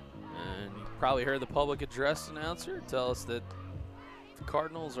 And you probably heard the public address announcer tell us that the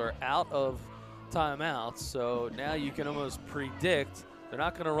Cardinals are out of timeouts. So now you can almost predict they're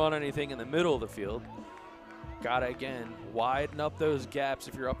not going to run anything in the middle of the field. Got to, again, widen up those gaps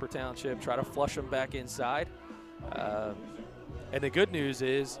if you're Upper Township. Try to flush them back inside. And the good news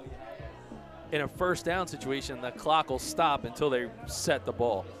is, in a first down situation, the clock will stop until they set the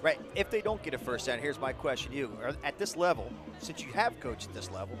ball. Right. If they don't get a first down, here's my question to you. At this level, since you have coached at this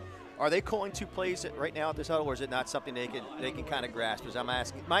level, are they calling 2 plays right now at this huddle, or is it not something they can kind of grasp? Because am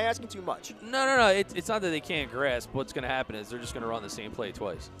I asking too much? No. It's not that they can't grasp. What's going to happen is they're just going to run the same play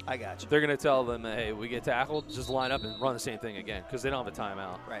twice. I got you. They're going to tell them, hey, we get tackled, just line up and run the same thing again because they don't have a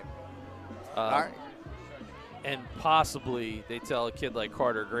timeout. Right. All right. And possibly they tell a kid like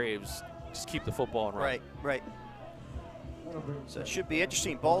Carter Graves, just keep the football and run. Right. So it should be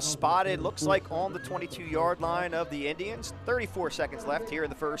interesting. Ball spotted, looks like on the 22-yard line of the Indians. 34 seconds left here in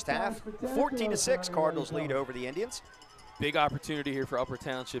the first half. 14-6, Cardinals lead over the Indians. Big opportunity here for Upper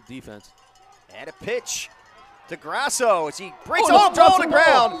Township defense. And a pitch to Grasso as he breaks ball to the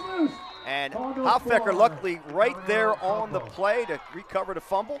ground. And Hoffecker luckily right there on the play to recover the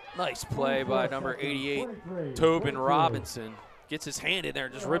fumble. Nice play by number 88, Tobin Robinson. Gets his hand in there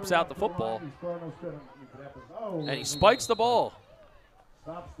and just rips out the football. And he spikes the ball.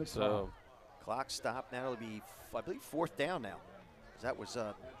 So clock stopped. Now it'll be, I believe, 4th down now. That was,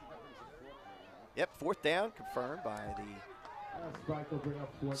 4th down confirmed by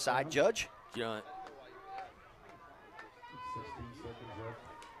the side judge. Yeah.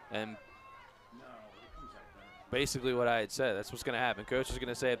 And basically what I had said, that's what's going to happen. Coach is going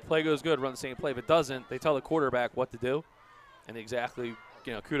to say, if the play goes good, run the same play. If it doesn't, they tell the quarterback what to do. And exactly,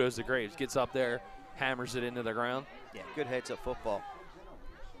 kudos to Graves. Gets up there, hammers it into the ground. Yeah, good heads-up football.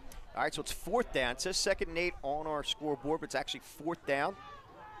 All right, so it's 4th down. It says 2nd and 8 on our scoreboard, but it's actually 4th down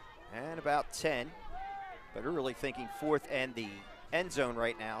and about 10. But we're really thinking 4th and the end zone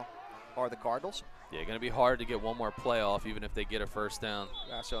right now are the Cardinals. Yeah, going to be hard to get one more play off, even if they get a first down.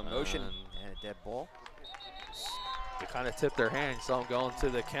 So in motion and a dead ball. They kind of tipped their hand. Saw them going to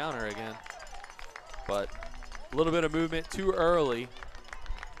the counter again. But a little bit of movement too early.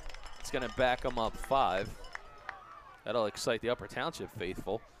 It's going to back them up 5. That'll excite the Upper Township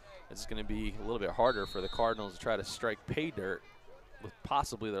faithful. It's going to be a little bit harder for the Cardinals to try to strike pay dirt with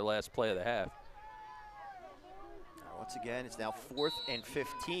possibly their last play of the half. Once again, it's now 4th and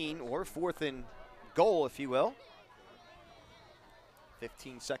 15, or 4th and goal, if you will.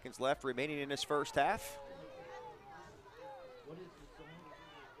 15 seconds left remaining in this first half.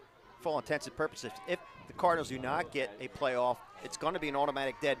 For all intents and purposes, if the Cardinals do not get a playoff, it's going to be an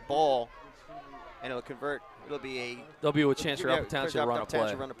automatic dead ball, and it'll convert. It'll be there'll be a chance for Upper Township to run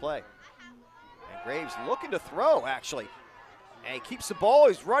a play. And Graves looking to throw, actually. And he keeps the ball.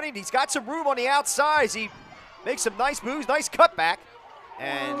 He's running. He's got some room on the outside. He makes some nice moves, nice cutback,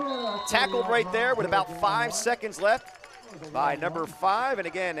 and tackled right there with about 5 seconds left by number 5. And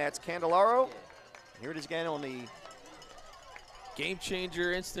again, that's Candelaro. Here it is again on the game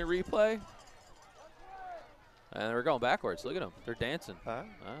changer instant replay. And we're going backwards. Look at them. They're dancing. Oh,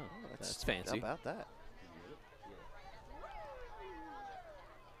 that's fancy. How about that?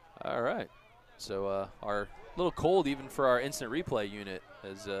 All right. So our little cold even for our instant replay unit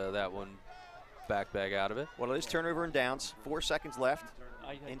as that one back out of it. Well, it is turnover and downs. 4 seconds left.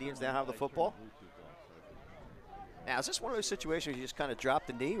 Indians now have the football. Now, is this one of those situations where you just kind of drop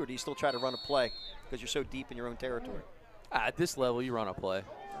the knee, or do you still try to run a play because you're so deep in your own territory? At this level, you run a play.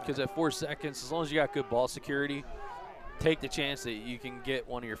 Because at 4 seconds, as long as you got good ball security, take the chance that you can get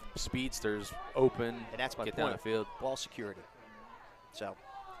one of your speedsters open, and that's my get point. Down the field. Ball security. So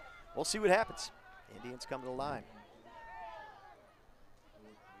we'll see what happens. Indians come to the line.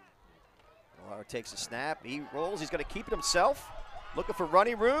 Miller takes a snap. He rolls. He's going to keep it himself. Looking for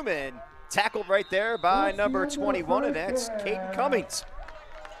running room and tackled right there by number 21, and that's Caden Cummings.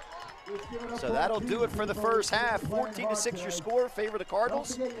 So that'll do it for the first half. 14-6 your score, favor the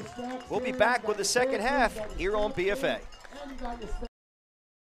Cardinals. We'll be back with the second half here on BFA.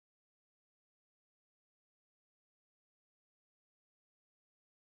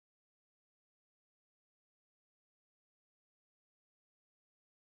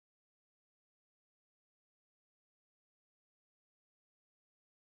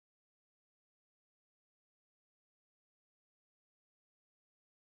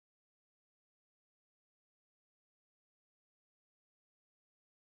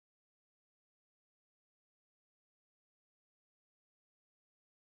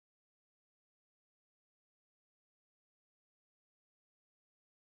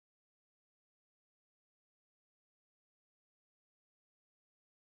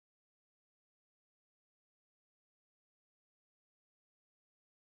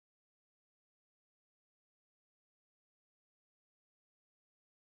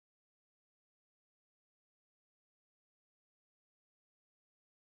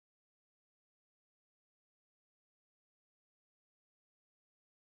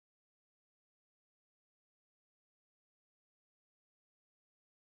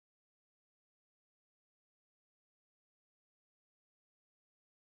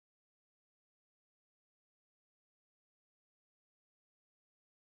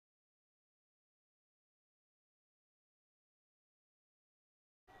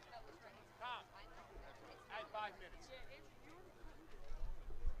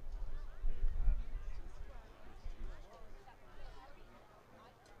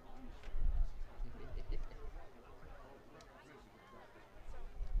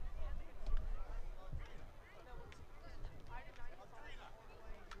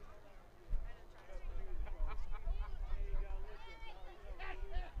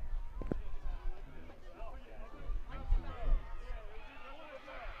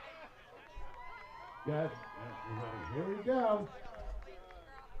 Good. Here we go.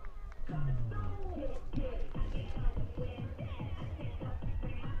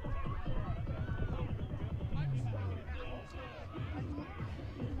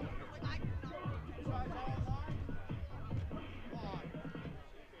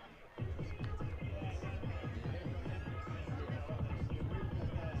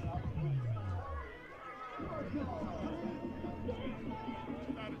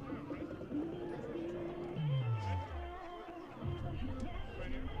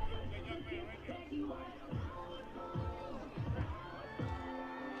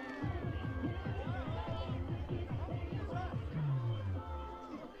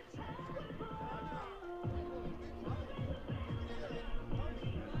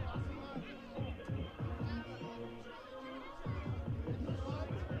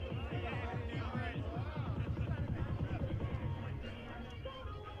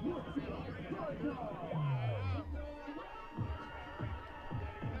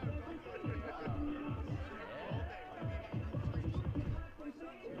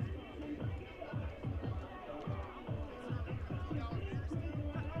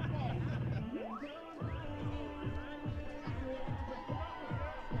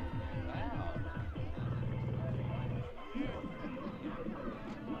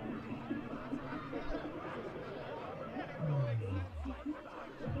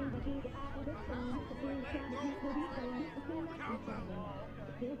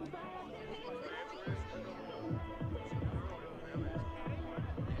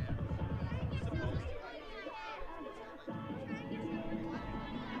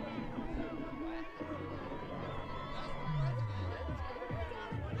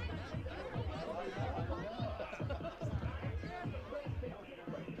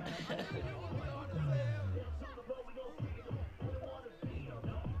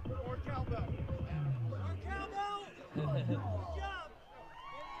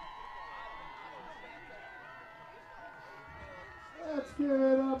 Let's give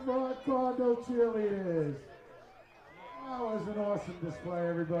it up for our Cardinal cheerleaders. That was an awesome display,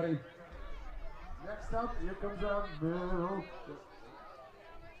 everybody. Next up, here comes our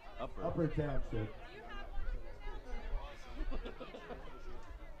Upper Township.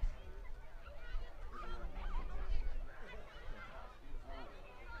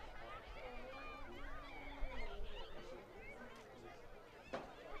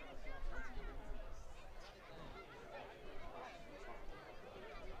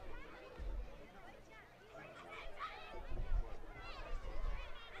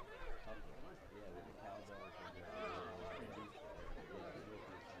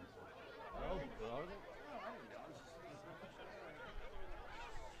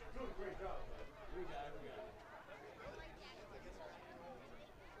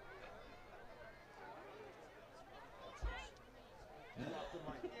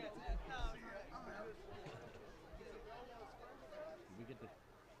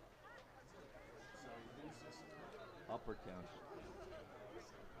 Upper Township.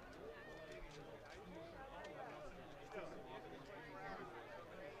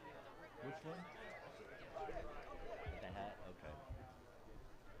 Which one? The hat? Okay.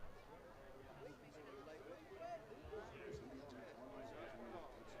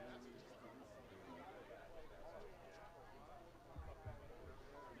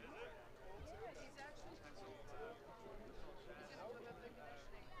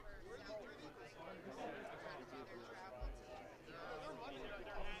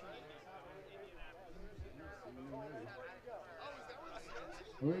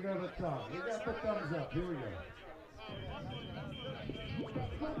 We got the thumb. We got the thumbs up. Here we go.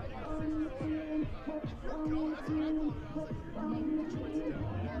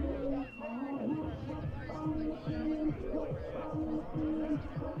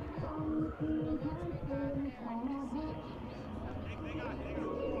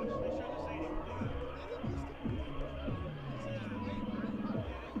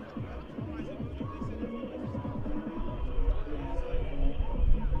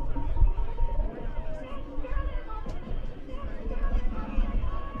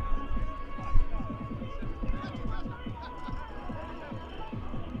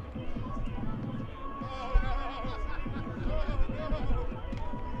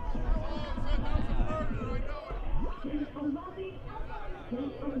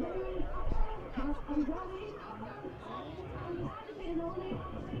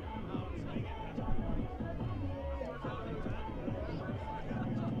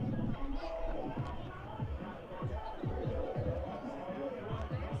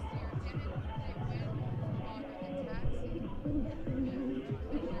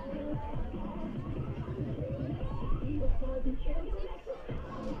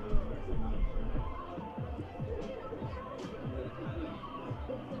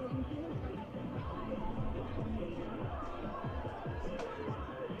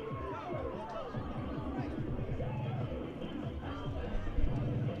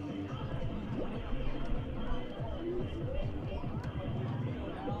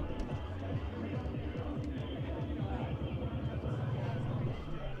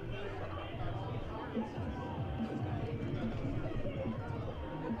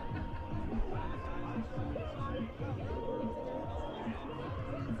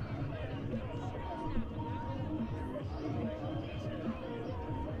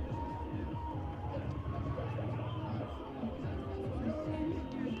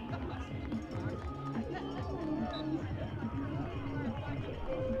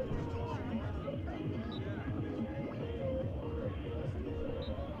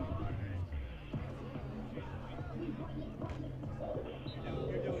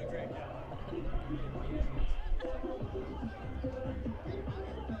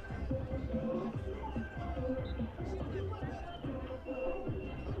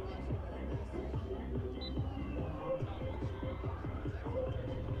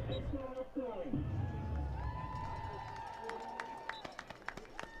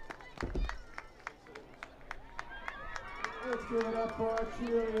 Let's give it up for our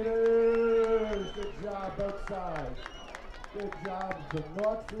cheerleaders. Good job, both sides. Good job to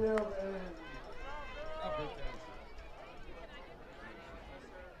Northfield and Upper Township.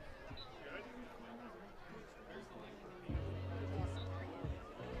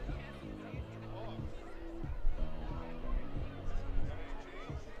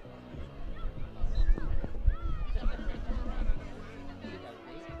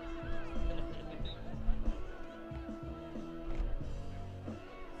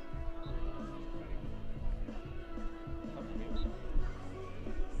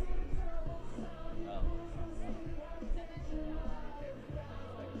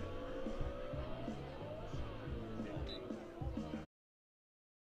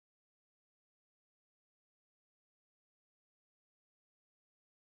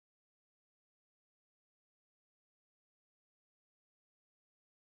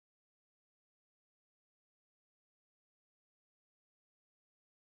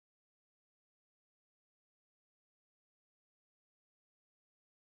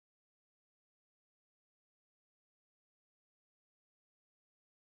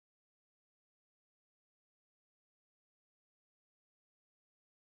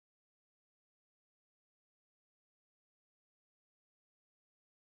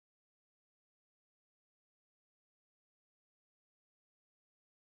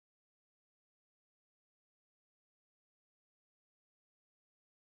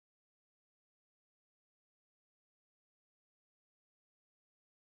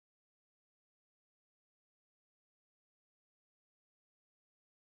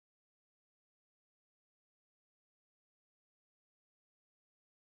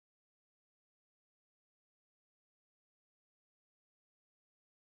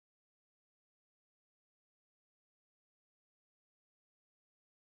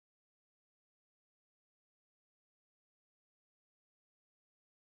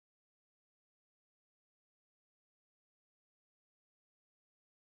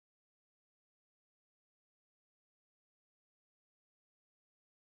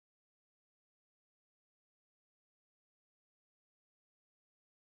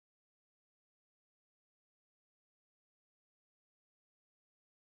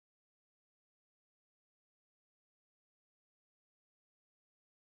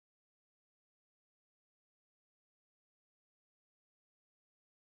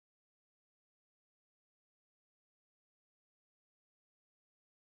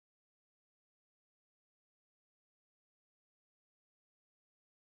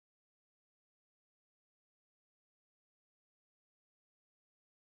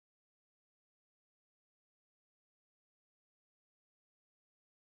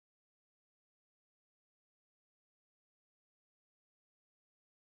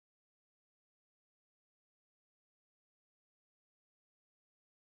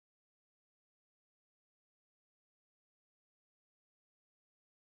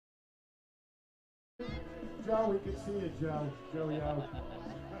 Joe, we can see you, Joe. Joey-O.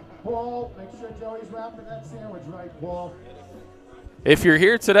 Paul, make sure Joey's wrapping that sandwich right, Paul. if you're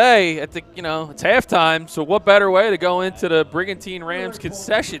here today at the, it's halftime, so what better way to go into the Brigantine Rams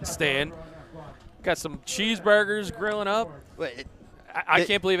concession stand? Got some cheeseburgers grilling up. I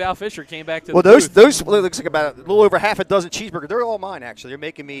can't believe Al Fisher came back to the booth. Those looks like about a little over half a dozen cheeseburgers. They're all mine, actually. They're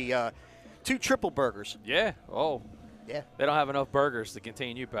making me 2 triple burgers. Yeah. Oh. Yeah. They don't have enough burgers to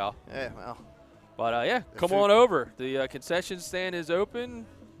contain you, pal. Yeah, well. But, yeah, come on over. The concession stand is open.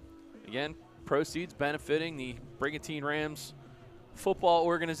 Again, proceeds benefiting the Brigantine Rams football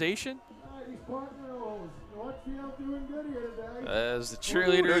organization. As the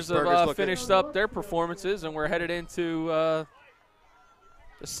cheerleaders have finished up their performances, and we're headed into the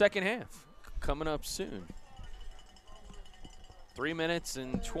second half coming up soon. 3 minutes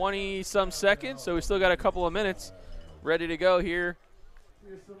and 20-some seconds, so we still got a couple of minutes ready to go here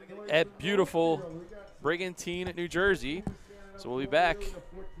at beautiful Brigantine, New Jersey. So we'll be back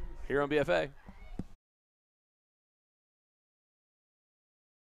here on BFA.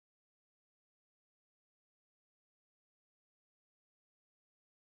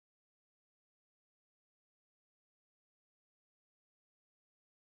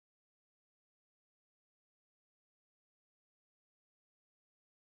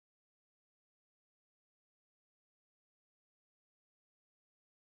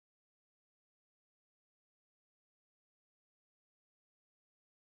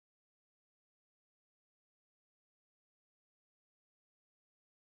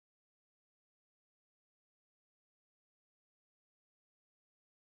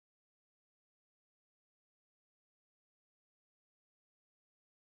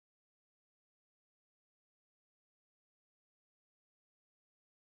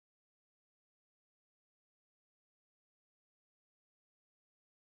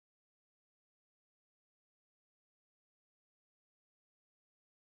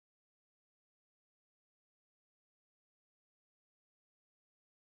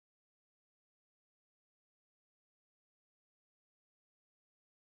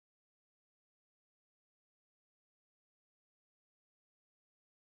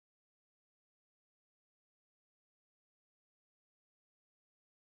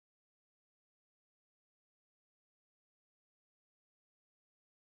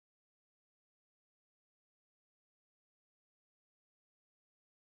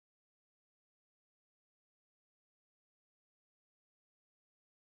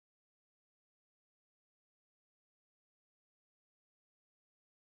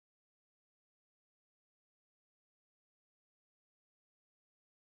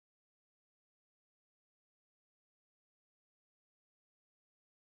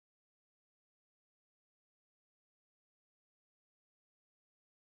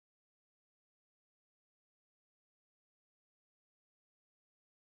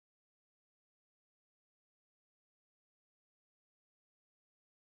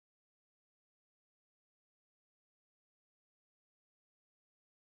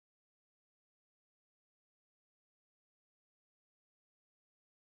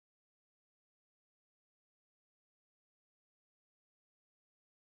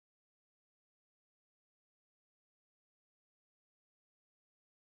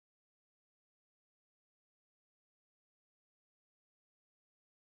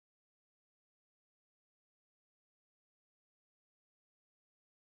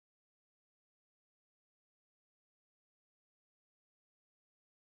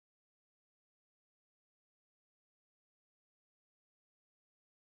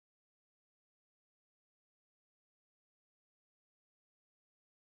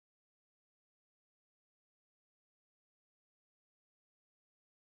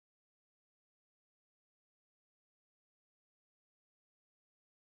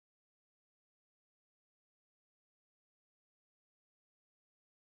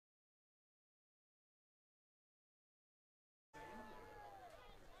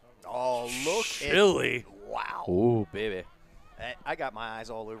 Oh, look. Chili. Wow. Ooh, baby. I got my eyes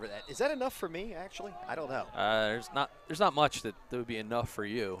all over that. Is that enough for me, actually? I don't know. There's not much that would be enough for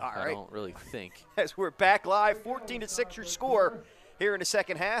you. All right. I don't really think. As we're back live, 14-6 your score here in the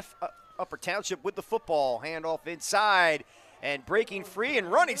second half. Upper Township with the football. Handoff inside and breaking free and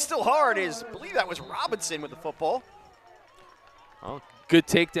running still hard is, I believe that was Robinson with the football. Oh, good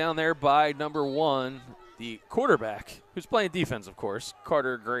takedown there by number 1, the quarterback, who's playing defense, of course,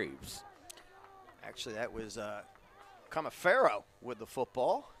 Carter Graves. Actually, that was Camafero with the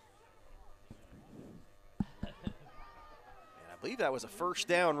football. And I believe that was a first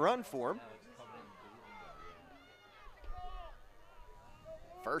down run for him.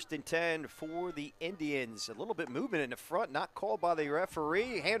 First and 10 for the Indians. A little bit movement in the front, not called by the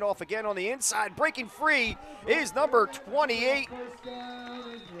referee. Handoff again on the inside. Breaking free is number 28.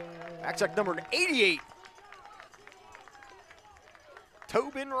 Acts like number 88.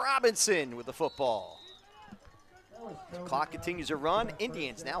 Tobin Robinson with the football. Clock continues to run.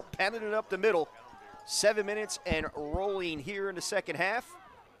 Indians now pounding it up the middle. 7 minutes and rolling here in the second half.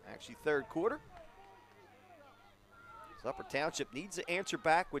 Actually, third quarter. So Upper Township needs to answer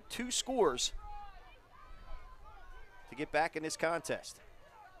back with 2 scores to get back in this contest.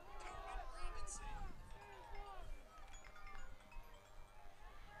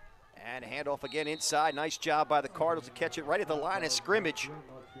 And a handoff again inside. Nice job by the Cardinals to catch it right at the line of scrimmage.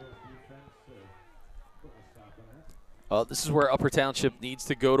 Well, this is where Upper Township needs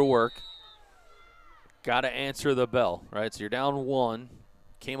to go to work. Got to answer the bell, right? So you're down 1.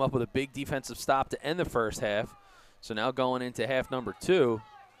 Came up with a big defensive stop to end the first half. So now going into half number 2,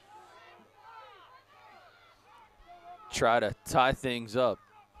 try to tie things up.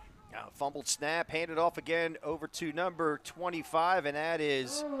 Fumbled snap, handed off again over to number 25, and that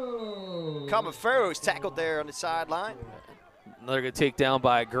is Camafero, who's tackled there on the sideline. They're going to take down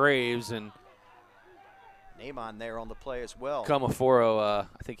by Graves, and name on there on the play as well. Camafero,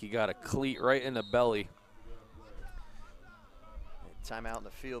 I think he got a cleat right in the belly. Timeout in the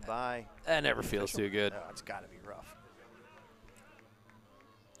field by. That never feels too good. No, it's got to be rough.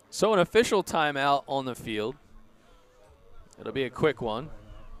 So an official timeout on the field. It'll be a quick one.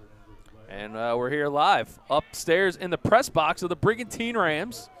 And we're here live upstairs in the press box of the Brigantine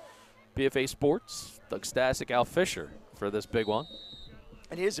Rams. BFA Sports, Doug Stasic, Al Fisher for this big one.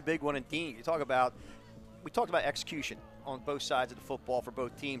 And it is a big one indeed. We talked about execution on both sides of the football for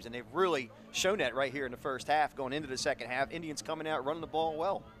both teams, and they've really shown that right here in the first half. Going into the second half, Indians coming out running the ball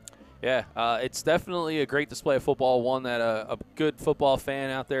well. Yeah, it's definitely a great display of football, one that a good football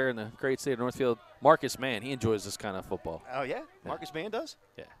fan out there in the great state of Northfield, Marcus Mann, he enjoys this kind of football. Oh, yeah? Marcus Mann does?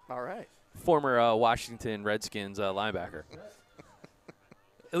 Yeah. All right. Former Washington Redskins linebacker.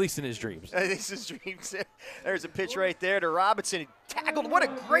 At least in his dreams. This is dreams. There's a pitch right there to Robinson. Tackled. What a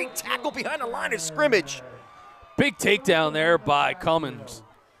great tackle behind the line of scrimmage. Big takedown there by Cummings.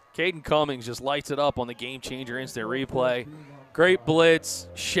 Caden Cummings just lights it up on the game-changer instant replay. Great blitz,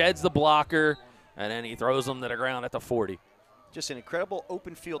 sheds the blocker, and then he throws him to the ground at the 40. Just an incredible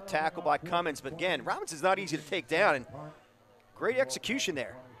open field tackle by Cummings. But, again, Robinson's not easy to take down. And great execution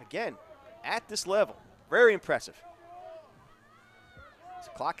there. Again, at this level. Very impressive. The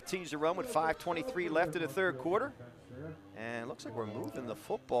clock continues to run with 5:23 left in the third quarter. And it looks like we're moving the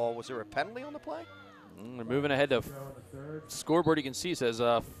football. Was there a penalty on the play? We're moving ahead to scoreboard. You can see it says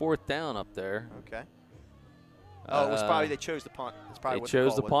fourth down up there. Okay. Oh, it was probably they chose the punt. That's probably they what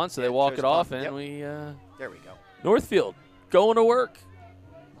chose the punt, so they walk it off, and we there we go. Northfield going to work.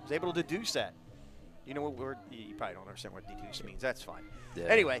 Was able to deduce that. You know what word? You probably don't understand what deduce means. That's fine. Yeah,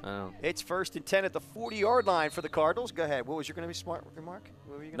 anyway, it's 1st and 10 at the 40-yard line for the Cardinals. Go ahead. What was your going to be smart remark?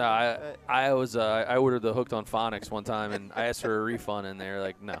 What were you gonna I ordered the Hooked on Phonics one time, and I asked for a refund, and they're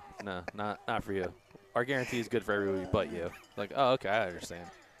like, no, not for you. Our guarantee is good for everybody but you. Like, oh, okay, I understand.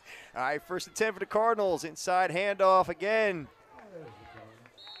 All right, 1st and 10 for the Cardinals. Inside handoff again.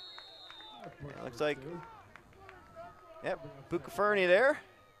 Looks like, Bucaferni there.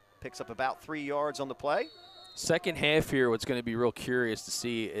 Picks up about 3 yards on the play. Second half here, what's going to be real curious to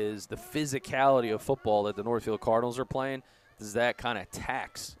see is the physicality of football that the Northfield Cardinals are playing. Does that kind of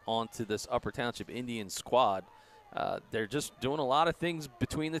tax onto this Upper Township Indians squad? They're just doing a lot of things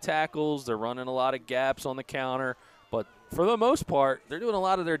between the tackles. They're running a lot of gaps on the counter. But for the most part, they're doing a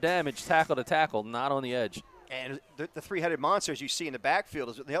lot of their damage tackle to tackle, not on the edge. And the three-headed monsters you see in the backfield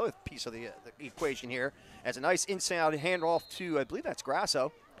is the other piece of the equation here. As a nice inside handoff to, I believe that's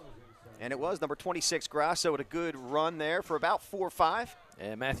Grasso. And it was number 26, Grasso, with a good run there for about 4 or 5.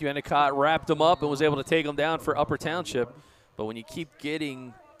 And Matthew Endicott wrapped him up and was able to take him down for Upper Township. But when you keep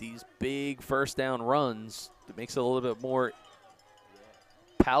getting these big first down runs, it makes it a little bit more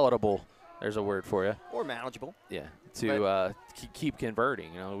palatable. There's a word for you. Or manageable. Yeah, to keep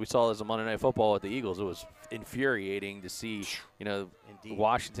converting. You know, we saw this on Monday Night Football with the Eagles. It was infuriating to see, you know, Indeed.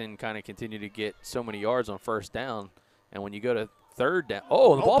 Washington kind of continue to get so many yards on first down. And when you go to third down, the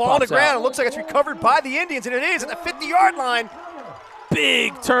ball on the pops ground. out. It looks like it's recovered by the Indians, and it is at the 50-yard line.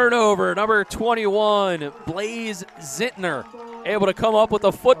 Big turnover. Number 21, Blaze Zintner, able to come up with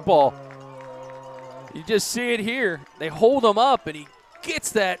a football. You just see it here. They hold him up, and he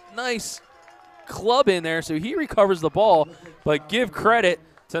gets that nice club in there, so he recovers the ball. But give credit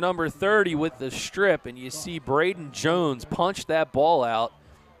to number 30 with the strip, and you see Braden Jones punch that ball out,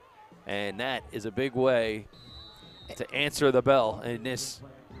 and that is a big way to answer the bell in this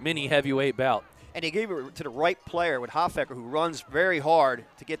mini heavyweight bout. And he gave it to the right player with Hoffecker, who runs very hard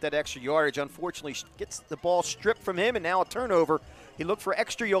to get that extra yardage. Unfortunately, gets the ball stripped from him, and now a turnover. He looked for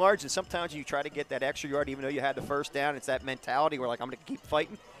extra yards, and sometimes you try to get that extra yard even though you had the first down. It's that mentality where, like, I'm going to keep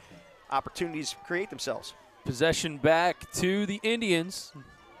fighting. Opportunities create themselves. Possession back to the Indians.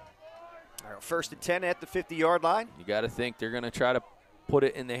 All right, 1st and 10 at the 50-yard line. You got to think they're going to try to put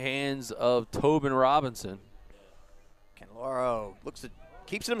it in the hands of Tobin Robinson. Candelaro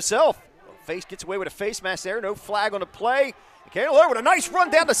keeps it himself. Face gets away with a face mask there. No flag on the play. Candelaro with a nice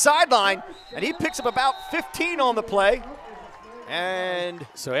run down the sideline, and he picks up about 15 on the play. And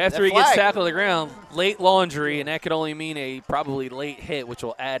so after he gets tackled to the ground, late laundry, and that could only mean a probably late hit, which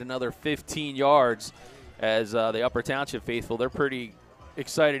will add another 15 yards as the Upper Township faithful. They're pretty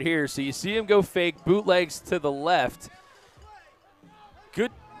excited here. So you see him go fake, bootlegs to the left.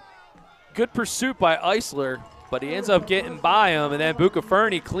 Good pursuit by Eisler, but he ends up getting by him, and then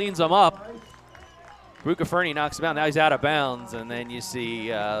Bucafferni cleans him up. Bucafferni knocks him out. Now he's out of bounds, and then you see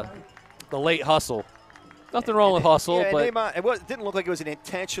the late hustle. Nothing wrong with hustle, but it didn't look like it was an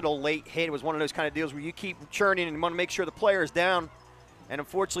intentional late hit. It was one of those kind of deals where you keep churning and want to make sure the player is down. And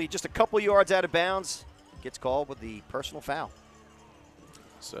unfortunately, just a couple yards out of bounds, gets called with the personal foul.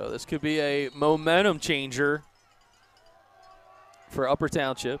 So this could be a momentum changer for Upper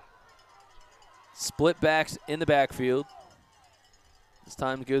Township. Split backs in the backfield. This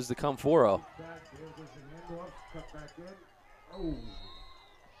time goes to come 4-0.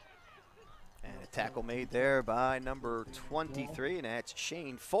 And a tackle made there by number 23, and that's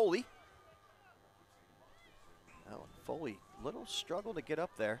Shane Foley. Oh, Foley, little struggle to get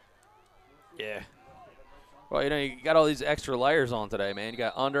up there. Yeah. Well, you got all these extra layers on today, man. You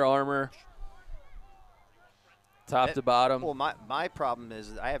got Under Armour, top to bottom. Well, my problem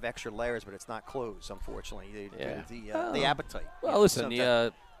is I have extra layers, but it's not clothes, unfortunately. The appetite. Well, listen,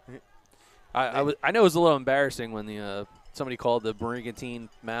 I know it was a little embarrassing when somebody called the Brigantine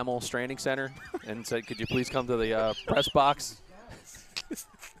Mammal Stranding Center and said, could you please come to the press box?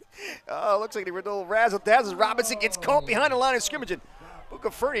 Oh, looks like they were a little razzle-dazzle. Robinson gets caught behind the line of scrimmage. And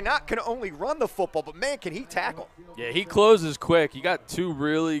Bucafferni can only run the football, but, man, can he tackle. Yeah, he closes quick. You got two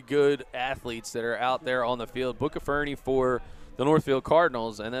really good athletes that are out there on the field. Bucafferni for the Northfield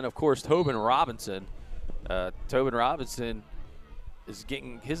Cardinals, and then, of course, Tobin Robinson. Tobin Robinson is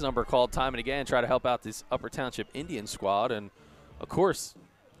getting his number called time and again, try to help out this Upper Township Indian squad. And, of course,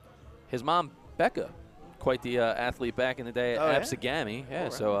 his mom, Becca, quite the athlete back in the day at Absegami. Yeah,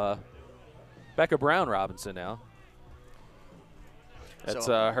 so Becca Brown Robinson now. That's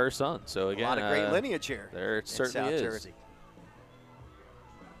her son. So, again, a lot of great lineage here. There certainly is. Jersey.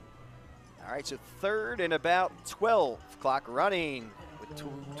 All right, so 3rd and about 12. Clock running with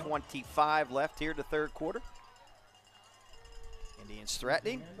 2:25 left here to third quarter. Indians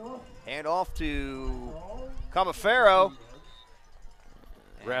threatening. Hand off to Camafero.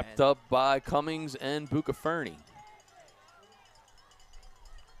 Wrapped up by Cummings and Bucafferni.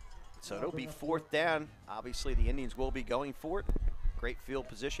 So it'll be 4th down. Obviously, the Indians will be going for it. Great field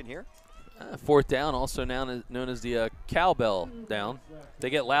position here. 4th down, also known as the cowbell down.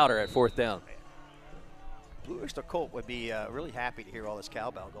 They get louder at 4th down. Blue Oyster Cult would be really happy to hear all this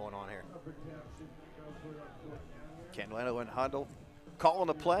cowbell going on here. Candelaro and Hundle calling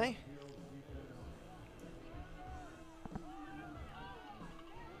the play.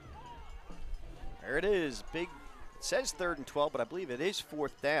 There it is. Big. It says 3rd and 12, but I believe it is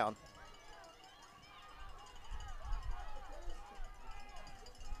 4th down.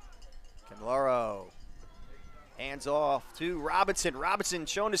 Candelaro hands off to Robinson. Robinson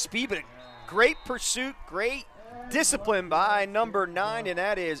showing his speed, but a great pursuit, great discipline by number 9, and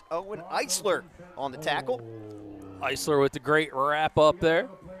that is Owen Eisler on the tackle. Eisler with the great wrap up there.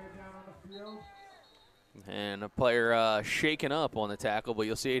 And a player shaken up on the tackle, but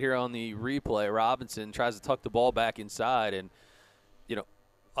you'll see it here on the replay. Robinson tries to tuck the ball back inside, and,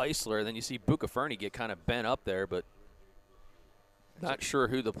 Eisler, then you see Bucafferni get kind of bent up there, but not sure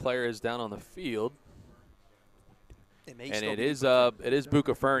who the player is down on the field. And it is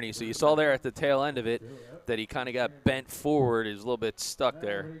Bucafferni. So you saw there at the tail end of it that he kind of got bent forward. He was a little bit stuck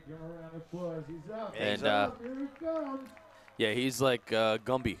there. And, yeah, he's like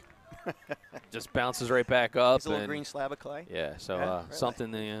Gumby. Just bounces right back up. He's a little green slab of clay. Yeah, so really.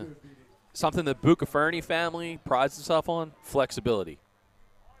 something the Bucafferni family prides itself on, flexibility.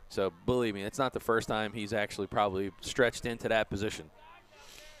 So believe me, it's not the first time he's actually probably stretched into that position.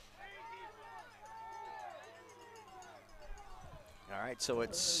 All right, so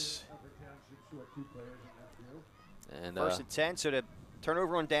it's and 1st and 10, so the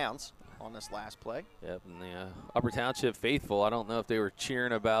turnover on downs. on this last play. Yep, and the Upper Township faithful, I don't know if they were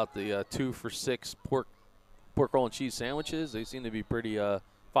cheering about the 2 for $6 pork roll and cheese sandwiches. They seem to be pretty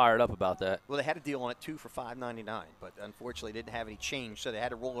fired up about that. Well, they had a deal on it 2 for $5.99, but unfortunately didn't have any change, so they had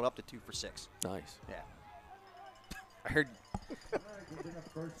to roll it up to 2 for $6. Nice. Yeah. I heard.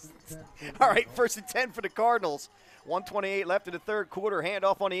 All right, 1st and 10 for the Cardinals. 1:28 left in the third quarter.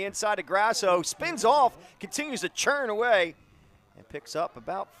 Handoff on the inside of Grasso. Spins off, continues to churn away, and picks up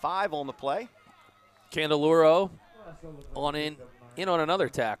about 5 on the play. Candeloro in on another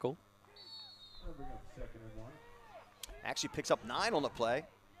tackle. Actually picks up 9 on the play.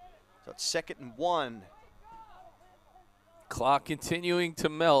 So it's 2nd and 1. Clock continuing to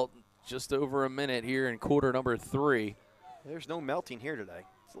melt. Just over a minute here in quarter number 3. There's no melting here today.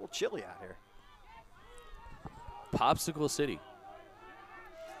 It's a little chilly out here. Popsicle City.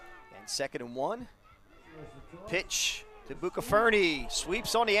 And 2nd and 1. Pitch to Bucaferni.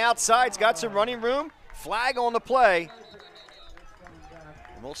 Sweeps on the outside. He's got some running room. Flag on the play.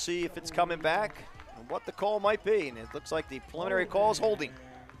 And we'll see if it's coming back and what the call might be. And it looks like the preliminary call is holding.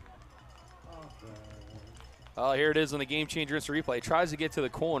 Oh, here it is on the game changer instant replay. Tries to get to the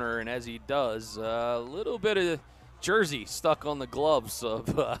corner, and as he does, a little bit of jersey stuck on the gloves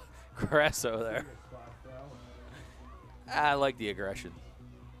of Grasso there. I like the aggression.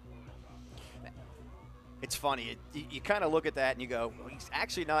 It's funny. You kind of look at that and you go, well, he's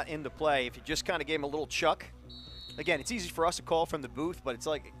actually not in the play. If you just kind of gave him a little chuck. Again, it's easy for us to call from the booth, but it's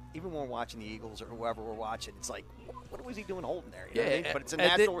like even when we're watching the Eagles or whoever we're watching, it's like, what was he doing holding there? You know what I mean? But it's a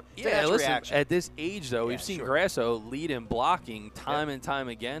natural, natural reaction. At this age, though, we've seen Grasso lead in blocking time and time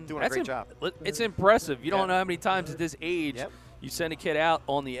again. Doing a great job. It's impressive. You don't know how many times at this age you send a kid out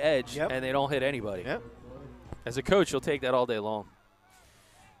on the edge and they don't hit anybody. As a coach, you'll take that all day long.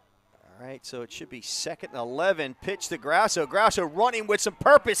 All right, so it should be 2nd and 11. Pitch to Grasso. Grasso running with some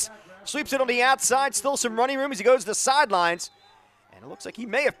purpose. Sweeps it on the outside. Still some running room as he goes to the sidelines. And it looks like he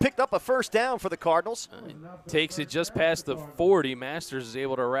may have picked up a first down for the Cardinals. Takes it just past the 40. Masters is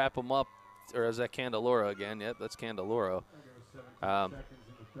able to wrap him up. Or is that Candeloro again? Yep, that's Candeloro.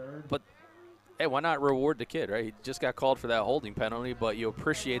 But, hey, why not reward the kid, right? He just got called for that holding penalty, but you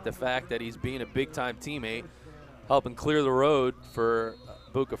appreciate the fact that he's being a big-time teammate, helping clear the road for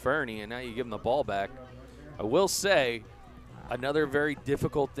Bucaferni, and now you give him the ball back. I will say, another very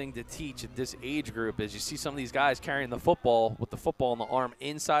difficult thing to teach at this age group is you see some of these guys carrying the football with the football in the arm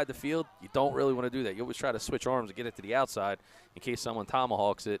inside the field. You don't really want to do that. You always try to switch arms and get it to the outside in case someone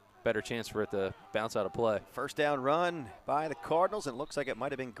tomahawks it. Better chance for it to bounce out of play. First down run by the Cardinals, and it looks like it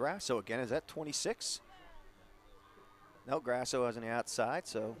might have been Grasso again. Is that 26? No, Grasso is on the outside,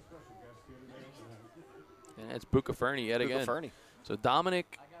 so. And it's Bucaferni yet again. Bucaferni. So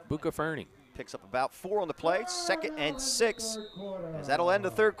Dominic Bucaferni picks up about 4 on the play. 2nd and 6. As that'll end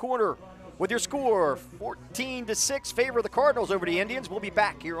the third quarter with your score 14-6 favor of the Cardinals over the Indians. We'll be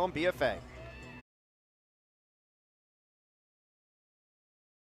back here on BFA.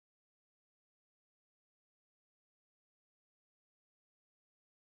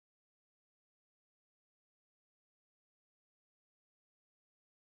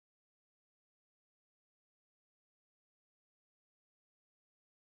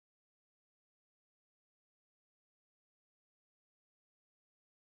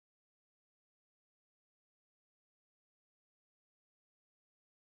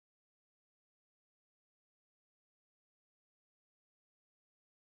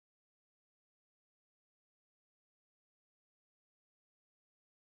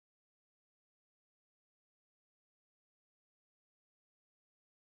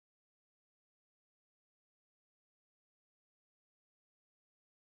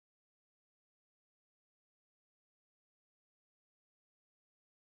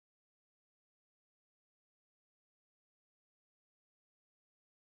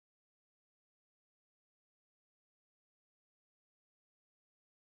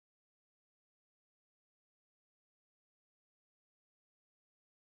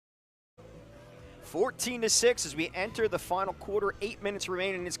 (14-6) as we enter the final quarter. 8 minutes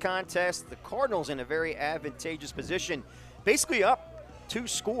remaining in this contest. The Cardinals in a very advantageous position, basically up 2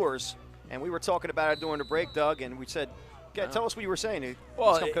 scores. And we were talking about it during the break, Doug, and we said, tell us what you were saying.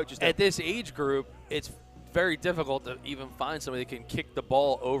 Well, some coaches at this age group, it's very difficult to even find somebody that can kick the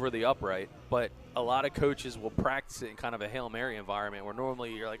ball over the upright. But a lot of coaches will practice it in kind of a Hail Mary environment where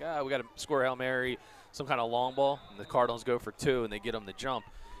normally you're like, we got to score a Hail Mary, some kind of long ball, and the Cardinals go for 2 and they get them to jump.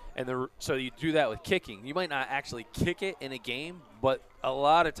 And so you do that with kicking. You might not actually kick it in a game, but a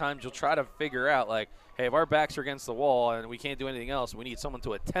lot of times you'll try to figure out, like, hey, if our backs are against the wall and we can't do anything else, we need someone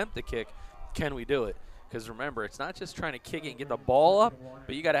to attempt the kick, can we do it? Because remember, it's not just trying to kick it and get the ball up,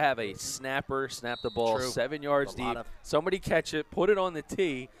 but you got to have a snapper, snap the ball True. 7 yards A deep, lot of- somebody catch it, put it on the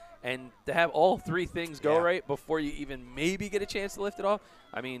tee, and to have all three things go Yeah. right before you even maybe get a chance to lift it off.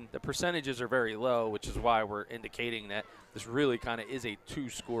 I mean, the percentages are very low, which is why we're indicating that this really kind of is a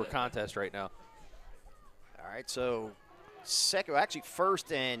two-score contest right now. All right, so actually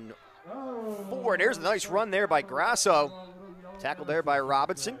first and 4. And there's a nice run there by Grasso. Tackled there by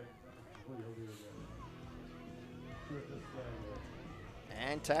Robinson.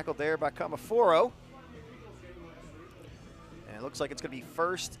 And tackled there by Camaforo. And it looks like it's going to be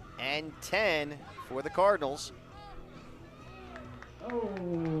first and 10 for the Cardinals.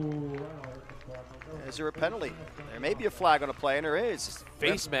 Is there a penalty? There may be a flag on a play, and there is.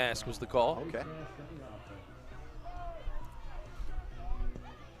 Face mask was the call. Okay.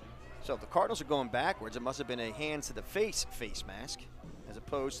 So if the Cardinals are going backwards, it must have been a hands to the face mask, as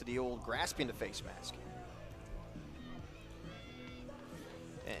opposed to the old grasping the face mask.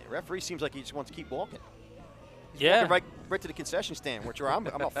 And the referee seems like he just wants to keep walking. Yeah. Walking right to the concession stand, which I'm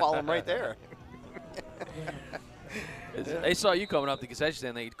going to follow him right there. They saw you coming up the concession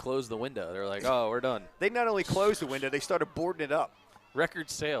stand. They closed the window. They're like, oh, we're done. They not only closed the window, they started boarding it up. Record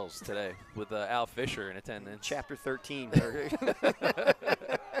sales today with Al Fisher in attendance. Chapter 13.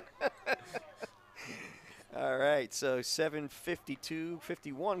 All right, so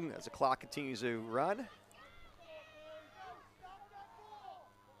 7:52:51 as the clock continues to run.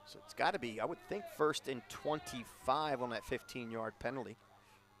 So it's got to be, I would think, first and 25 on that 15-yard penalty.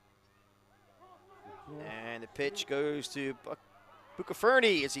 And the pitch goes to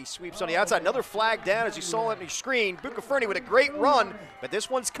Bucaferni as he sweeps on the outside. Another flag down as you saw it in the screen. Bucaferni with a great run, but this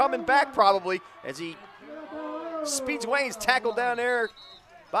one's coming back probably as he speeds away. He's tackled down there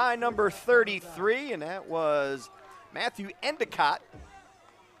by number 33, and that was Matthew Endicott.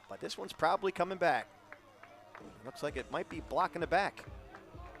 But this one's probably coming back. It looks like it might be blocking the back.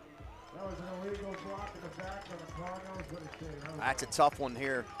 That was an illegal block in the back on the Cardinals. What a shame. That's a tough one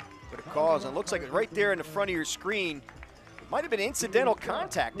here for the cause. And it looks like it's right there in the front of your screen. It might have been incidental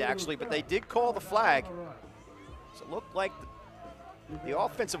contact, actually, but they did call the flag. So it looked like the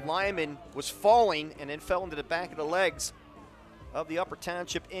offensive lineman was falling and then fell into the back of the legs of the Upper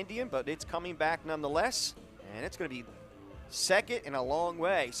Township Indian, but it's coming back nonetheless. And it's going to be second and a long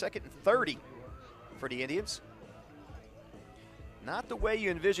way, second and 30 for the Indians. Not the way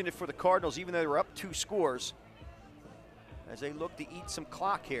you envisioned it for the Cardinals, even though they were up 2 scores, as they look to eat some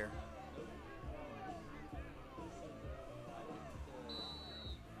clock here.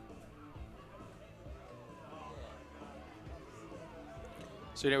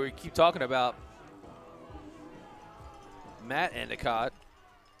 So, we keep talking about Matt Endicott.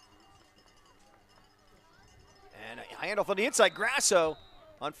 And a handoff on the inside. Grasso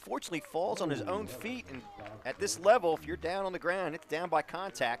unfortunately falls on his own feet, and at this level, if you're down on the ground, it's down by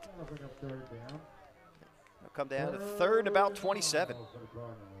contact. It'll come down to third and about 27.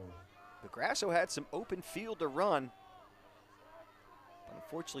 But Grasso had some open field to run, but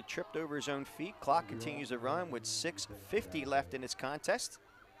unfortunately tripped over his own feet. Clock continues to run with 6:50 left in this contest.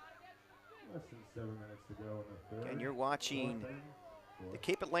 Less than 7 minutes to go in the third. And you're watching the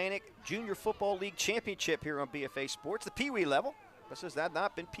Cape Atlantic Junior Football League Championship here on BFA Sports, the Pee Wee level. This has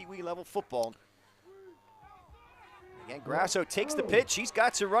not been Pee Wee level football. Again, Grasso takes the pitch. He's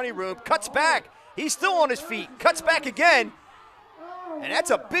got some running room. Cuts back. He's still on his feet. Cuts back again. And that's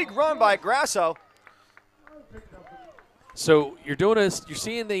a big run by Grasso. So you're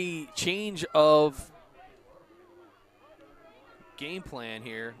seeing the change of game plan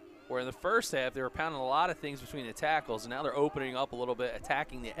here, where in the first half they were pounding a lot of things between the tackles, and now they're opening up a little bit,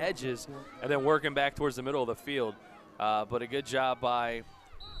 attacking the edges, and then working back towards the middle of the field. But a good job by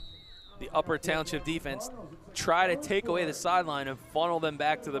the Upper Township defense. Try to take away the sideline and funnel them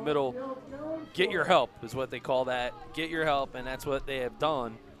back to the middle. Get your help is what they call that. Get your help, and that's what they have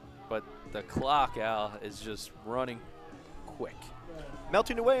done. But the clock, Al, is just running quick.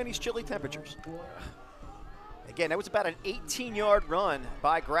 Melting away in these chilly temperatures. Again, that was about an 18-yard run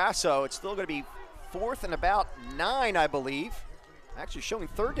by Grasso. It's still going to be fourth and about 9, I believe. Actually showing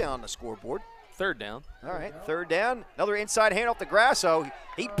third down on the scoreboard. Third down. All right, third down. Another inside handoff to Grasso.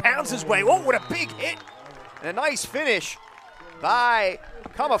 He pounds his way. Oh, what a big hit. And a nice finish by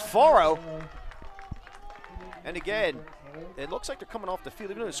Camaforo. And again, it looks like they're coming off the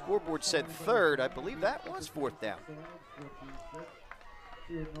field. Even though the scoreboard said third, I believe that was fourth down.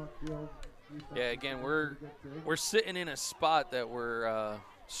 Yeah, again, we're sitting in a spot that we're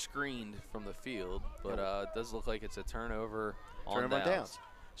screened from the field, but it does look like it's a turnover on downs.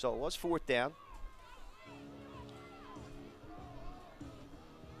 So it was fourth down.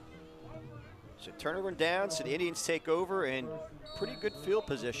 So turnover and down, so the Indians take over in pretty good field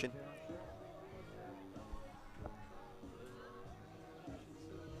position.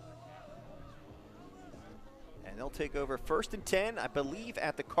 And they'll take over 1st and 10, I believe,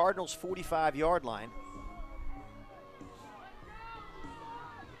 at the Cardinals' 45-yard line.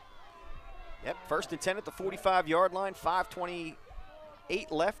 Yep, 1st and 10 at the 45-yard line,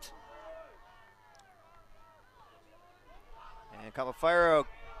 5:28 left. And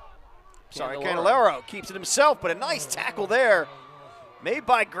Candelario keeps it himself, but a nice tackle there made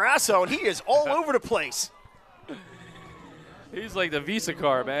by Grasso, and he is all over the place. He's like the Visa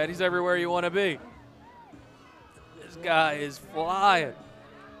card, man. He's everywhere you want to be. This guy is flying.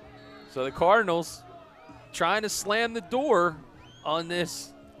 So the Cardinals trying to slam the door on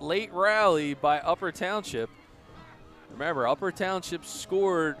this late rally by Upper Township. Remember, Upper Township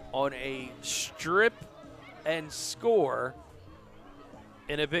scored on a strip and score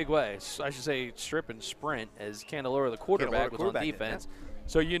in a big way. I should say strip and sprint, as Candelario, the quarterback, was on defense.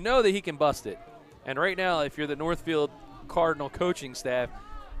 So you know that he can bust it. And right now, if you're the Northfield Cardinal coaching staff,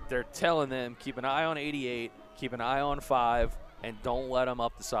 they're telling them, keep an eye on 88, keep an eye on 5, and don't let them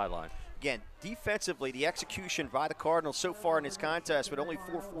up the sideline. Again, defensively, the execution by the Cardinals so far in this contest, with only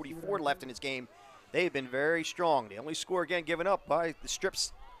 4:44 left in this game, they've been very strong. The only score, again, given up by the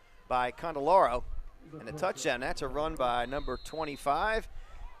strips by Candelario. And the touchdown, that's a run by number 25,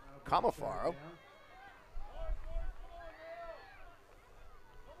 Cajfl.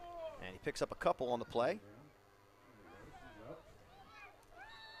 And he picks up a couple on the play.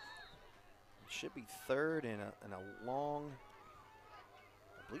 It should be 3rd and a long,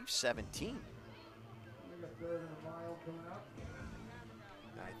 I believe, 17.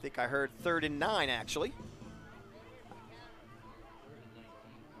 I think I heard 3rd and 9, actually.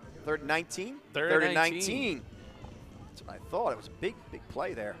 3rd and 19? 3rd and 19. That's what I thought. It was a big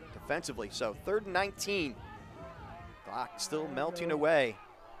play there defensively. So 3rd and 19. Clock still melting away.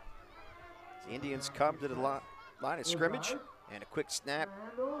 The Indians come to the line of scrimmage. And a quick snap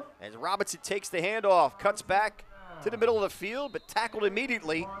as Robinson takes the handoff, cuts back to the middle of the field, but tackled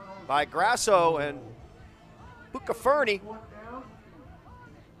immediately by Grasso and Bucaferni.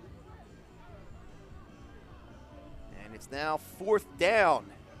 And it's now 4th down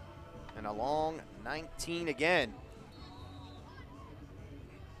and a long 19 again.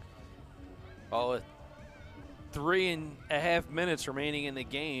 Oh, with 3.5 minutes remaining in the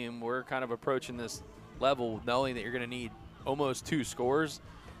game, we're kind of approaching this level knowing that you're going to need almost 2 scores.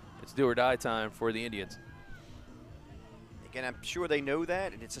 It's do or die time for the Indians. Again, I'm sure they know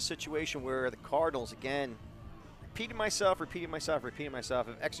that, and it's a situation where the Cardinals, again, repeating myself,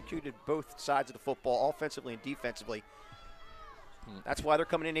 have executed both sides of the football, offensively and defensively. That's why they're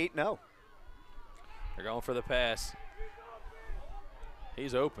coming in 8-0. They're going for the pass.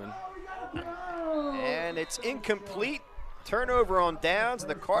 He's open. And it's incomplete. Turnover on downs, and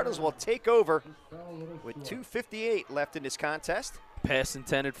the Cardinals will take over with 2:58 left in this contest. Pass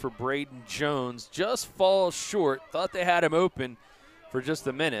intended for Braden Jones. Just falls short. Thought they had him open for just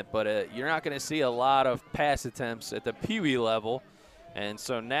a minute, but you're not going to see a lot of pass attempts at the Pee-wee level. And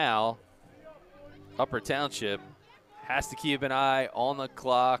so now Upper Township has to keep an eye on the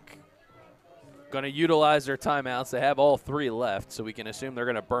clock. Going to utilize their timeouts. They have all 3 left, so we can assume they're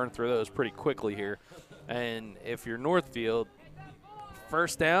going to burn through those pretty quickly here. And if you're Northfield,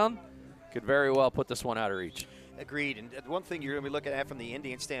 1st down could very well put this one out of reach. Agreed. And one thing you're going to be looking at from the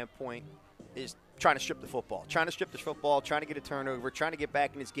Indian standpoint is trying to strip the football. Trying to get a turnover, trying to get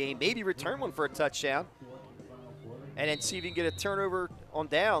back in this game, maybe return one for a touchdown, and then see if you can get a turnover on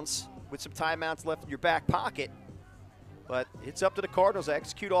downs with some timeouts left in your back pocket. But it's up to the Cardinals to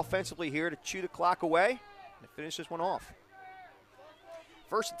execute offensively here to chew the clock away and finish this one off.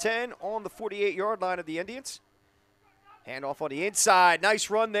 1st and 10 on the 48-yard line of the Indians. Handoff on the inside. Nice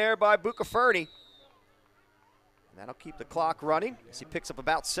run there by Bucaferni. And that'll keep the clock running as he picks up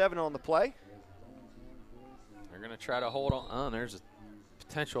about 7 on the play. They're going to try to hold on. Oh, there's a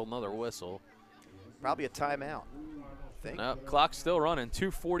potential another whistle. Probably a timeout, I think. No, clock's still running.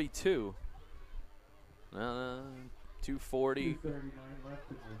 2:42. 2:40.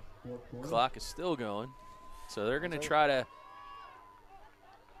 Clock is still going. So they're going to try to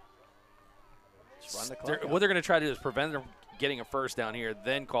what they're going to try to do is prevent them getting a 1st down here,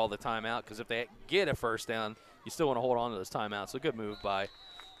 then call the timeout, because if they get a 1st down, you still want to hold on to those timeouts. So good move by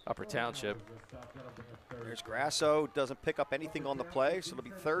Upper Township. There's Grasso, doesn't pick up anything on the play, so it'll be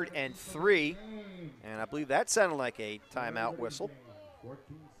 3rd and 3. And I believe that sounded like a timeout whistle.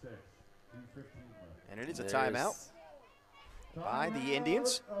 And it is a timeout by the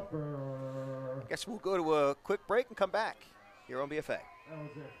Indians. I guess we'll go to a quick break and come back here on BFA.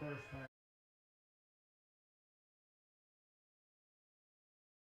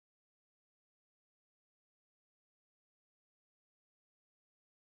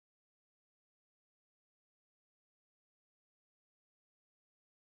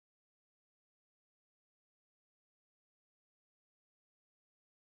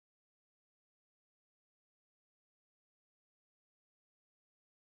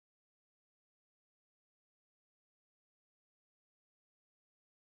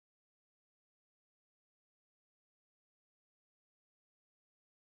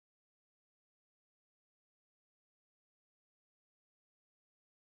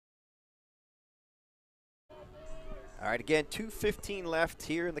 All right, again, 2:15 left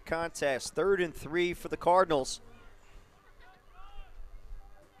here in the contest. 3rd and 3 for the Cardinals.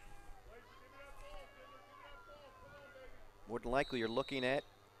 More than likely, you're looking at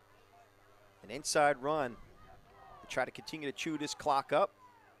an inside run to try to continue to chew this clock up.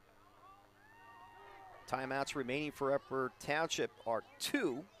 Timeouts remaining for Upper Township are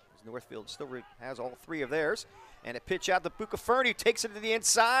 2, as Northfield still has all 3 of theirs. And a pitch out to Bucaferni, who takes it to the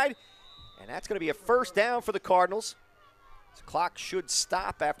inside. And that's going to be a first down for the Cardinals. The clock should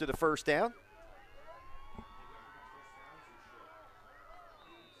stop after the first down.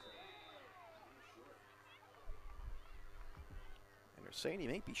 And they're saying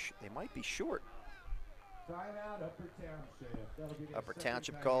they might be short. Timeout, Upper Township. That'll be their Upper second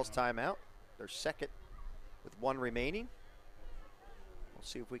Township calls timeout. timeout. They're second with 1 remaining. We'll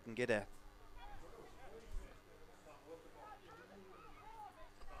see if we can get a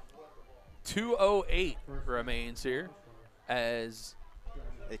 2:08 remains here as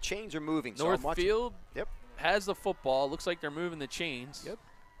the chains are moving. So I'm watching- Northfield Yep. has the football. Looks like they're moving the chains. Yep.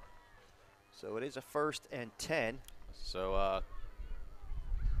 So it is a 1st and 10. So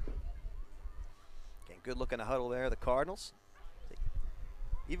Again, good look in the huddle there. The Cardinals,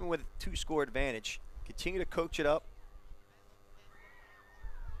 even with a 2-score advantage, continue to coach it up.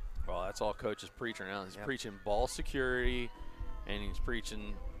 well, that's all coach is preaching now. He's Yep. preaching ball security, and he's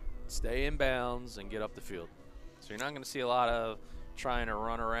preaching stay in bounds and get up the field. So you're not going to see a lot of trying to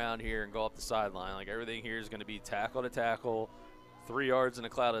run around here and go up the sideline. Like, everything here is going to be tackle to tackle, 3 yards in a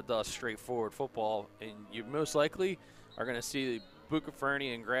cloud of dust, straightforward football. And you most likely are going to see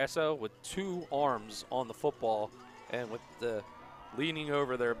Bucaferni and Grasso with 2 arms on the football and with the leaning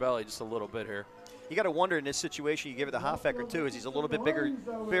over their belly just a little bit here. You got to wonder in this situation, you give it to Hoffecker too, as he's a little bit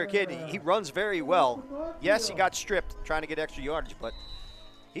bigger kid. He runs very well. Yes, he got stripped trying to get extra yardage, but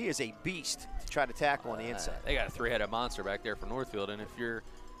he is a beast to try to tackle on the inside. They got a 3-headed monster back there for Northfield, and if you're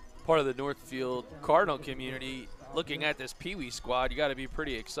part of the Northfield Cardinal community looking at this Pee Wee squad, you got to be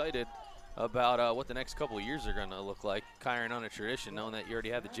pretty excited about what the next couple of years are going to look like, carrying on a tradition, knowing that you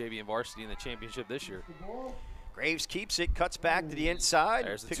already have the JV and varsity in the championship this year. Graves keeps it, cuts back to the inside.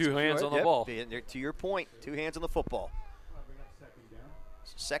 There's the picks 2 up hands yard. on the Yep, ball. To your point, 2 hands on the football. Bring up second down.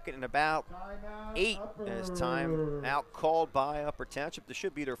 Second and about Timeout, 8 Upper. as time out called by Upper Township. This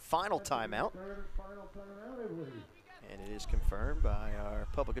should be their final timeout, Third and final timeout, I believe. and it is confirmed by our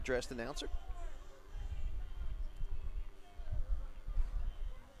public address announcer.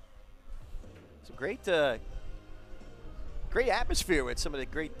 It's a great atmosphere with some of the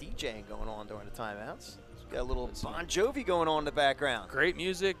great DJing going on during the timeouts. Got a little Bon Jovi going on in the background. Great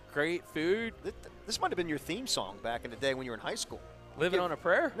music, great food. This might have been your theme song back in the day when you were in high school. Living on a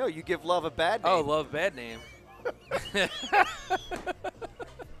prayer? No, you give love a bad name. Oh, love bad name. You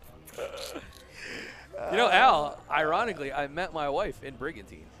know, Al, ironically, I met my wife in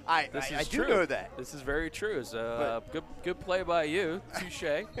Brigantine. I This do true. know that. This is very true. So good play by you.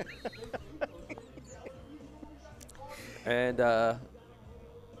 Touche. And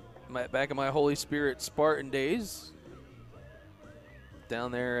back in my Holy Spirit Spartan days,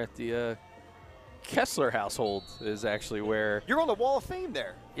 down there at the Kessler household is actually where. You're on the Wall of Fame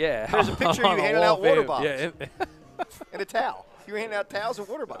there. Yeah. There's a picture of on you the handing Wall out of water Fame. bottles Yeah. and a towel. You were handing out towels and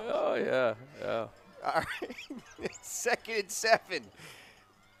water bottles. Oh, yeah. Yeah. All right. 2nd and 7.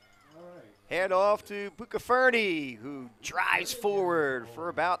 All right. Hand off to Bucaferni, who drives forward for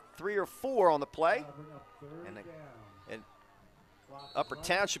about 3 or 4 on the play. Bring up third And down. And Upper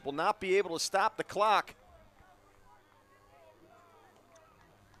Township will not be able to stop the clock.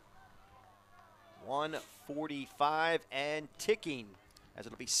 1:45 and ticking, as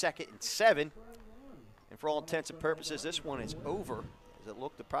it'll be 2nd and 7. And for all intents and purposes, this one is over, as it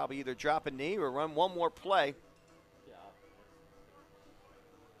looked to probably either drop a knee or run one more play.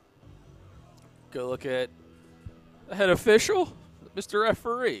 Go look at the head official, Mr.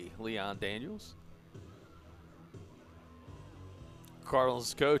 Referee, Leon Daniels.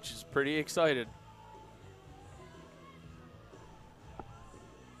 Cardinals coach is pretty excited.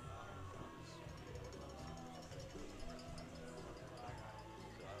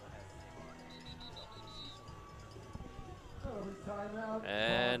 Timeout.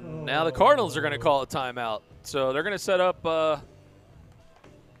 And now the Cardinals are going to call a timeout. So they're going to set up well,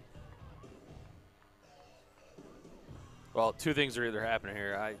 2 things are either happening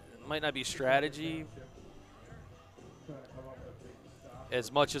here. It might not be strategy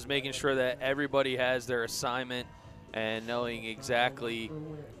as much as making sure that everybody has their assignment and knowing exactly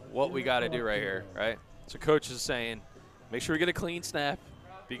what we got to do right here, right? So coach is saying, make sure we get a clean snap,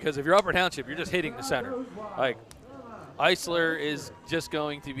 because if you're Upper Township, you're just hitting the center. Like, Eisler is just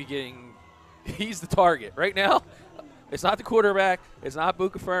going to be getting – he's the target. Right now, It's not the quarterback. It's not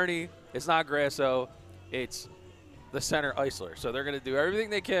Bucaferni. It's not Grasso. It's the center Eisler. So they're going to do everything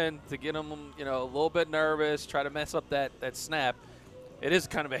they can to get them, a little bit nervous, try to mess up that snap. It is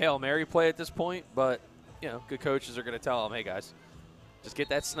kind of a Hail Mary play at this point, but, good coaches are going to tell them, hey, guys, just get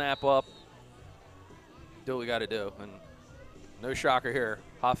that snap up, do what we got to do. And no shocker here.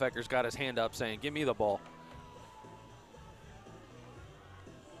 Hoffecker's got his hand up saying, give me the ball.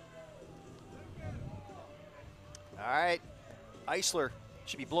 All right. Eisler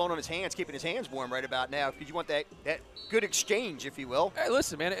should be blowing on his hands, keeping his hands warm right about now because you want that good exchange, if you will. Hey,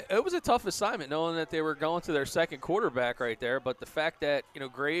 listen, man, it was a tough assignment knowing that they were going to their second quarterback right there. But the fact that,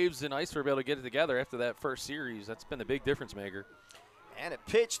 Graves and Eisler were able to get it together after that first series, that's been the big difference maker. And a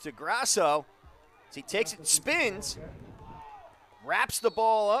pitch to Grasso. As he takes it and spins, wraps the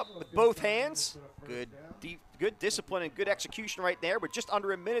ball up with both hands. Good discipline and good execution right there, but just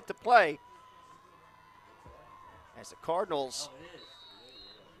under a minute to play. As the Cardinals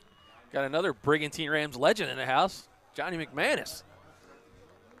got another Brigantine Rams legend in the house, Johnny McManus.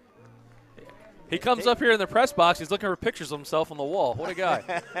 He comes up here in the press box. He's looking for pictures of himself on the wall. What a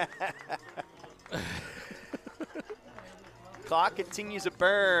guy. Clock continues to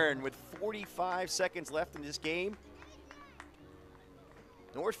burn with 45 seconds left in this game.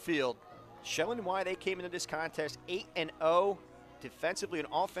 Northfield showing why they came into this contest 8-0, defensively and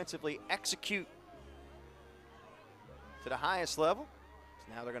offensively execute to the highest level.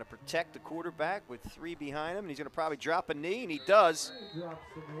 So now they're going to protect the quarterback with 3 behind him, and he's going to probably drop a knee, and he does.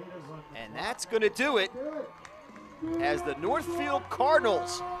 And that's going to do it as the Northfield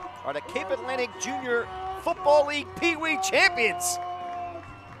Cardinals are the Cape Atlantic Junior Football League Pee Wee champions.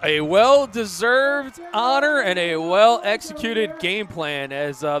 A well-deserved honor and a well-executed game plan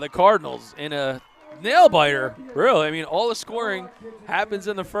as the Cardinals in a nail-biter, really. I mean, all the scoring happens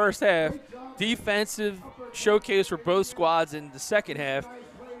in the first half. Defensive showcase for both squads in the second half.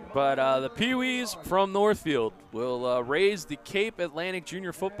 But the Pee Wees from Northfield will raise the Cape Atlantic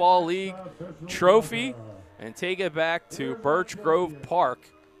Junior Football League trophy and take it back to Birch Grove Park.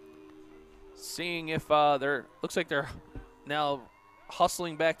 Seeing if looks like they're now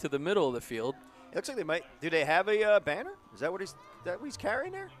hustling back to the middle of the field. It looks like they might. Do they have a banner? Is that what he's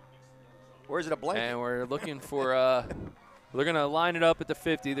carrying there? Or is it a blanket? And we're looking for they're going to line it up at the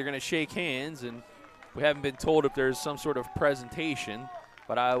 50. They're going to shake hands, and we haven't been told if there's some sort of presentation,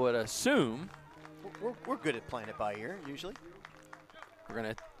 but I would assume. We're good at playing it by ear, usually. We're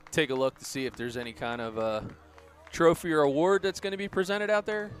going to take a look to see if there's any kind of trophy or award that's going to be presented out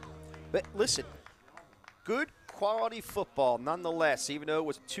there. But listen, good quality football nonetheless, even though it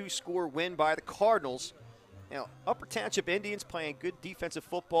was a 2-score win by the Cardinals. Now, Upper Township Indians playing good defensive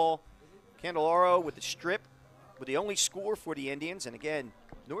football. Candelaro with the strip, with the only score for the Indians. And again,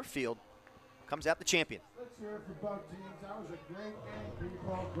 Northfield comes out the champion. Let's hear it for both teams. That was a great game,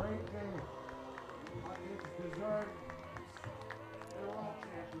 people. Great game. Audience deserved. They're all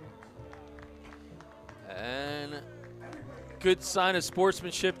champions. And good sign of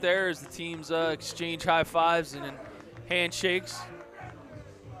sportsmanship there as the teams exchange high fives and handshakes.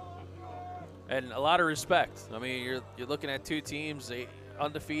 And a lot of respect. I mean, you're looking at two teams,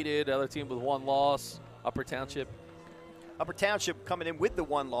 undefeated, other team with 1 loss, Upper Township. Upper Township coming in with the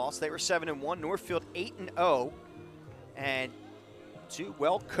 1 loss. They were 7-1. Northfield 8-0. And 2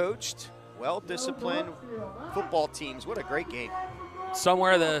 well-coached, well-disciplined football teams. What a great game.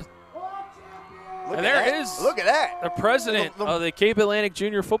 Somewhere Look and at there that. is Look at that. the president of the Cape Atlantic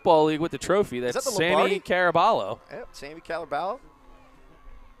Junior Football League with the trophy. That's that the Sammy Lombardi? Caraballo. Yep, Sammy Calaballo.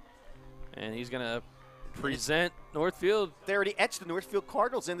 And he's going to present Northfield. They already etched the Northfield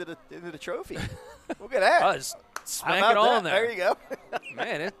Cardinals into the trophy. Look at that. Just How smack about it on that? there. There you go.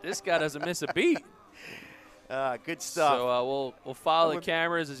 Man, this guy doesn't miss a beat. Good stuff. So we'll follow the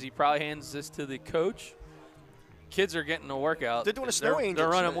cameras as he probably hands this to the coach. Kids are getting a workout. They're doing a snow angel.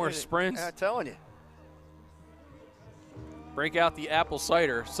 They're running more sprints. I'm telling you. Break out the apple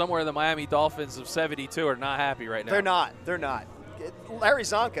cider. Somewhere the Miami Dolphins of 72 are not happy right now. They're not. They're not. Larry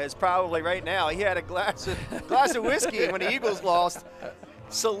Zonka is probably right now. He had a glass of whiskey when the Eagles lost,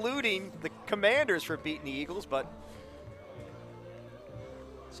 saluting the Commanders for beating the Eagles, but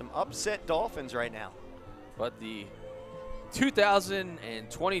some upset Dolphins right now. But the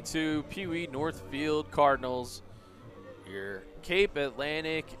 2022 Pee Wee Northfield Cardinals, your Cape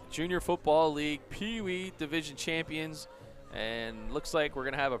Atlantic Junior Football League Pee Wee Division champions, and looks like we're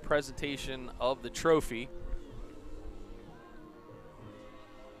going to have a presentation of the trophy.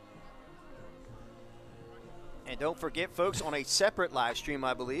 And don't forget, folks, on a separate live stream,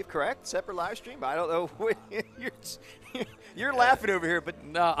 I believe, correct? Separate live stream? I don't know. You're laughing over here, but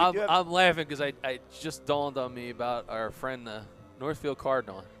No, I'm laughing because I just dawned on me about our friend, Northfield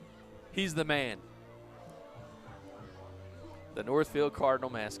Cardinal. He's the man. The Northfield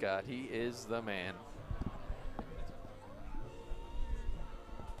Cardinal mascot. He is the man.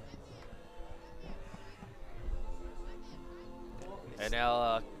 And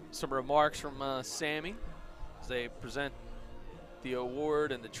now some remarks from Sammy as they present the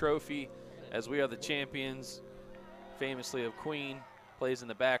award and the trophy. As we are the champions, famously of Queen, plays in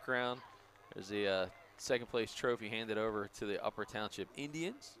the background. There's the second place trophy handed over to the Upper Township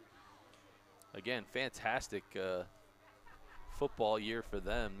Indians. Again, fantastic football year for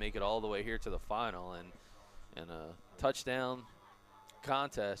them. Make it all the way here to the final and a touchdown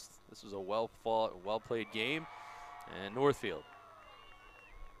contest. This was a well-fought, well-played game. And Northfield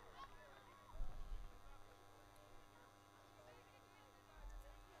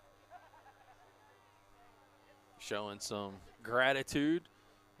showing some gratitude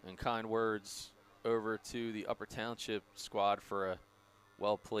and kind words over to the Upper Township squad for a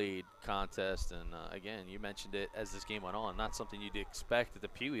well-played contest. And again, you mentioned it as this game went on, not something you'd expect at the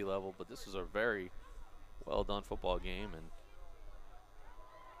Pee Wee level, but this was a very well-done football game. And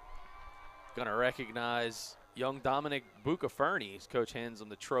gonna recognize young Dominic Bucaferni. His coach hands him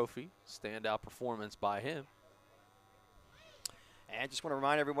the trophy. Standout performance by him. And just want to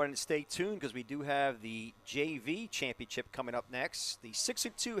remind everyone to stay tuned because we do have the JV championship coming up next. The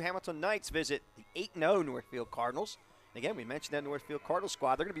 6-2 Hamilton Knights visit the 8-0 Northfield Cardinals. And again, we mentioned that Northfield Cardinals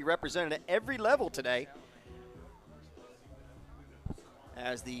squad. They're going to be represented at every level today,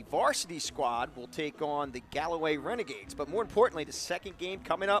 as the varsity squad will take on the Galloway Renegades. But more importantly, the second game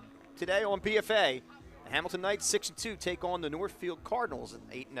coming up today on BFA, the Hamilton Knights 6-2 take on the Northfield Cardinals at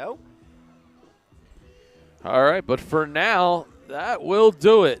 8-0. All right, but for now, that will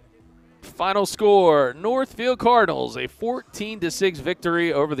do it. Final score, Northfield Cardinals, a 14-6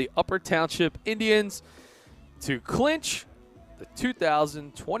 victory over the Upper Township Indians to clinch the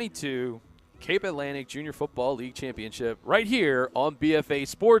 2022 Cape Atlantic Junior Football League Championship right here on BFA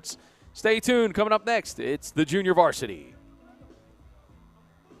Sports. Stay tuned. Coming up next, it's the Junior Varsity.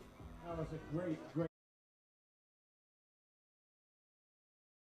 That was a great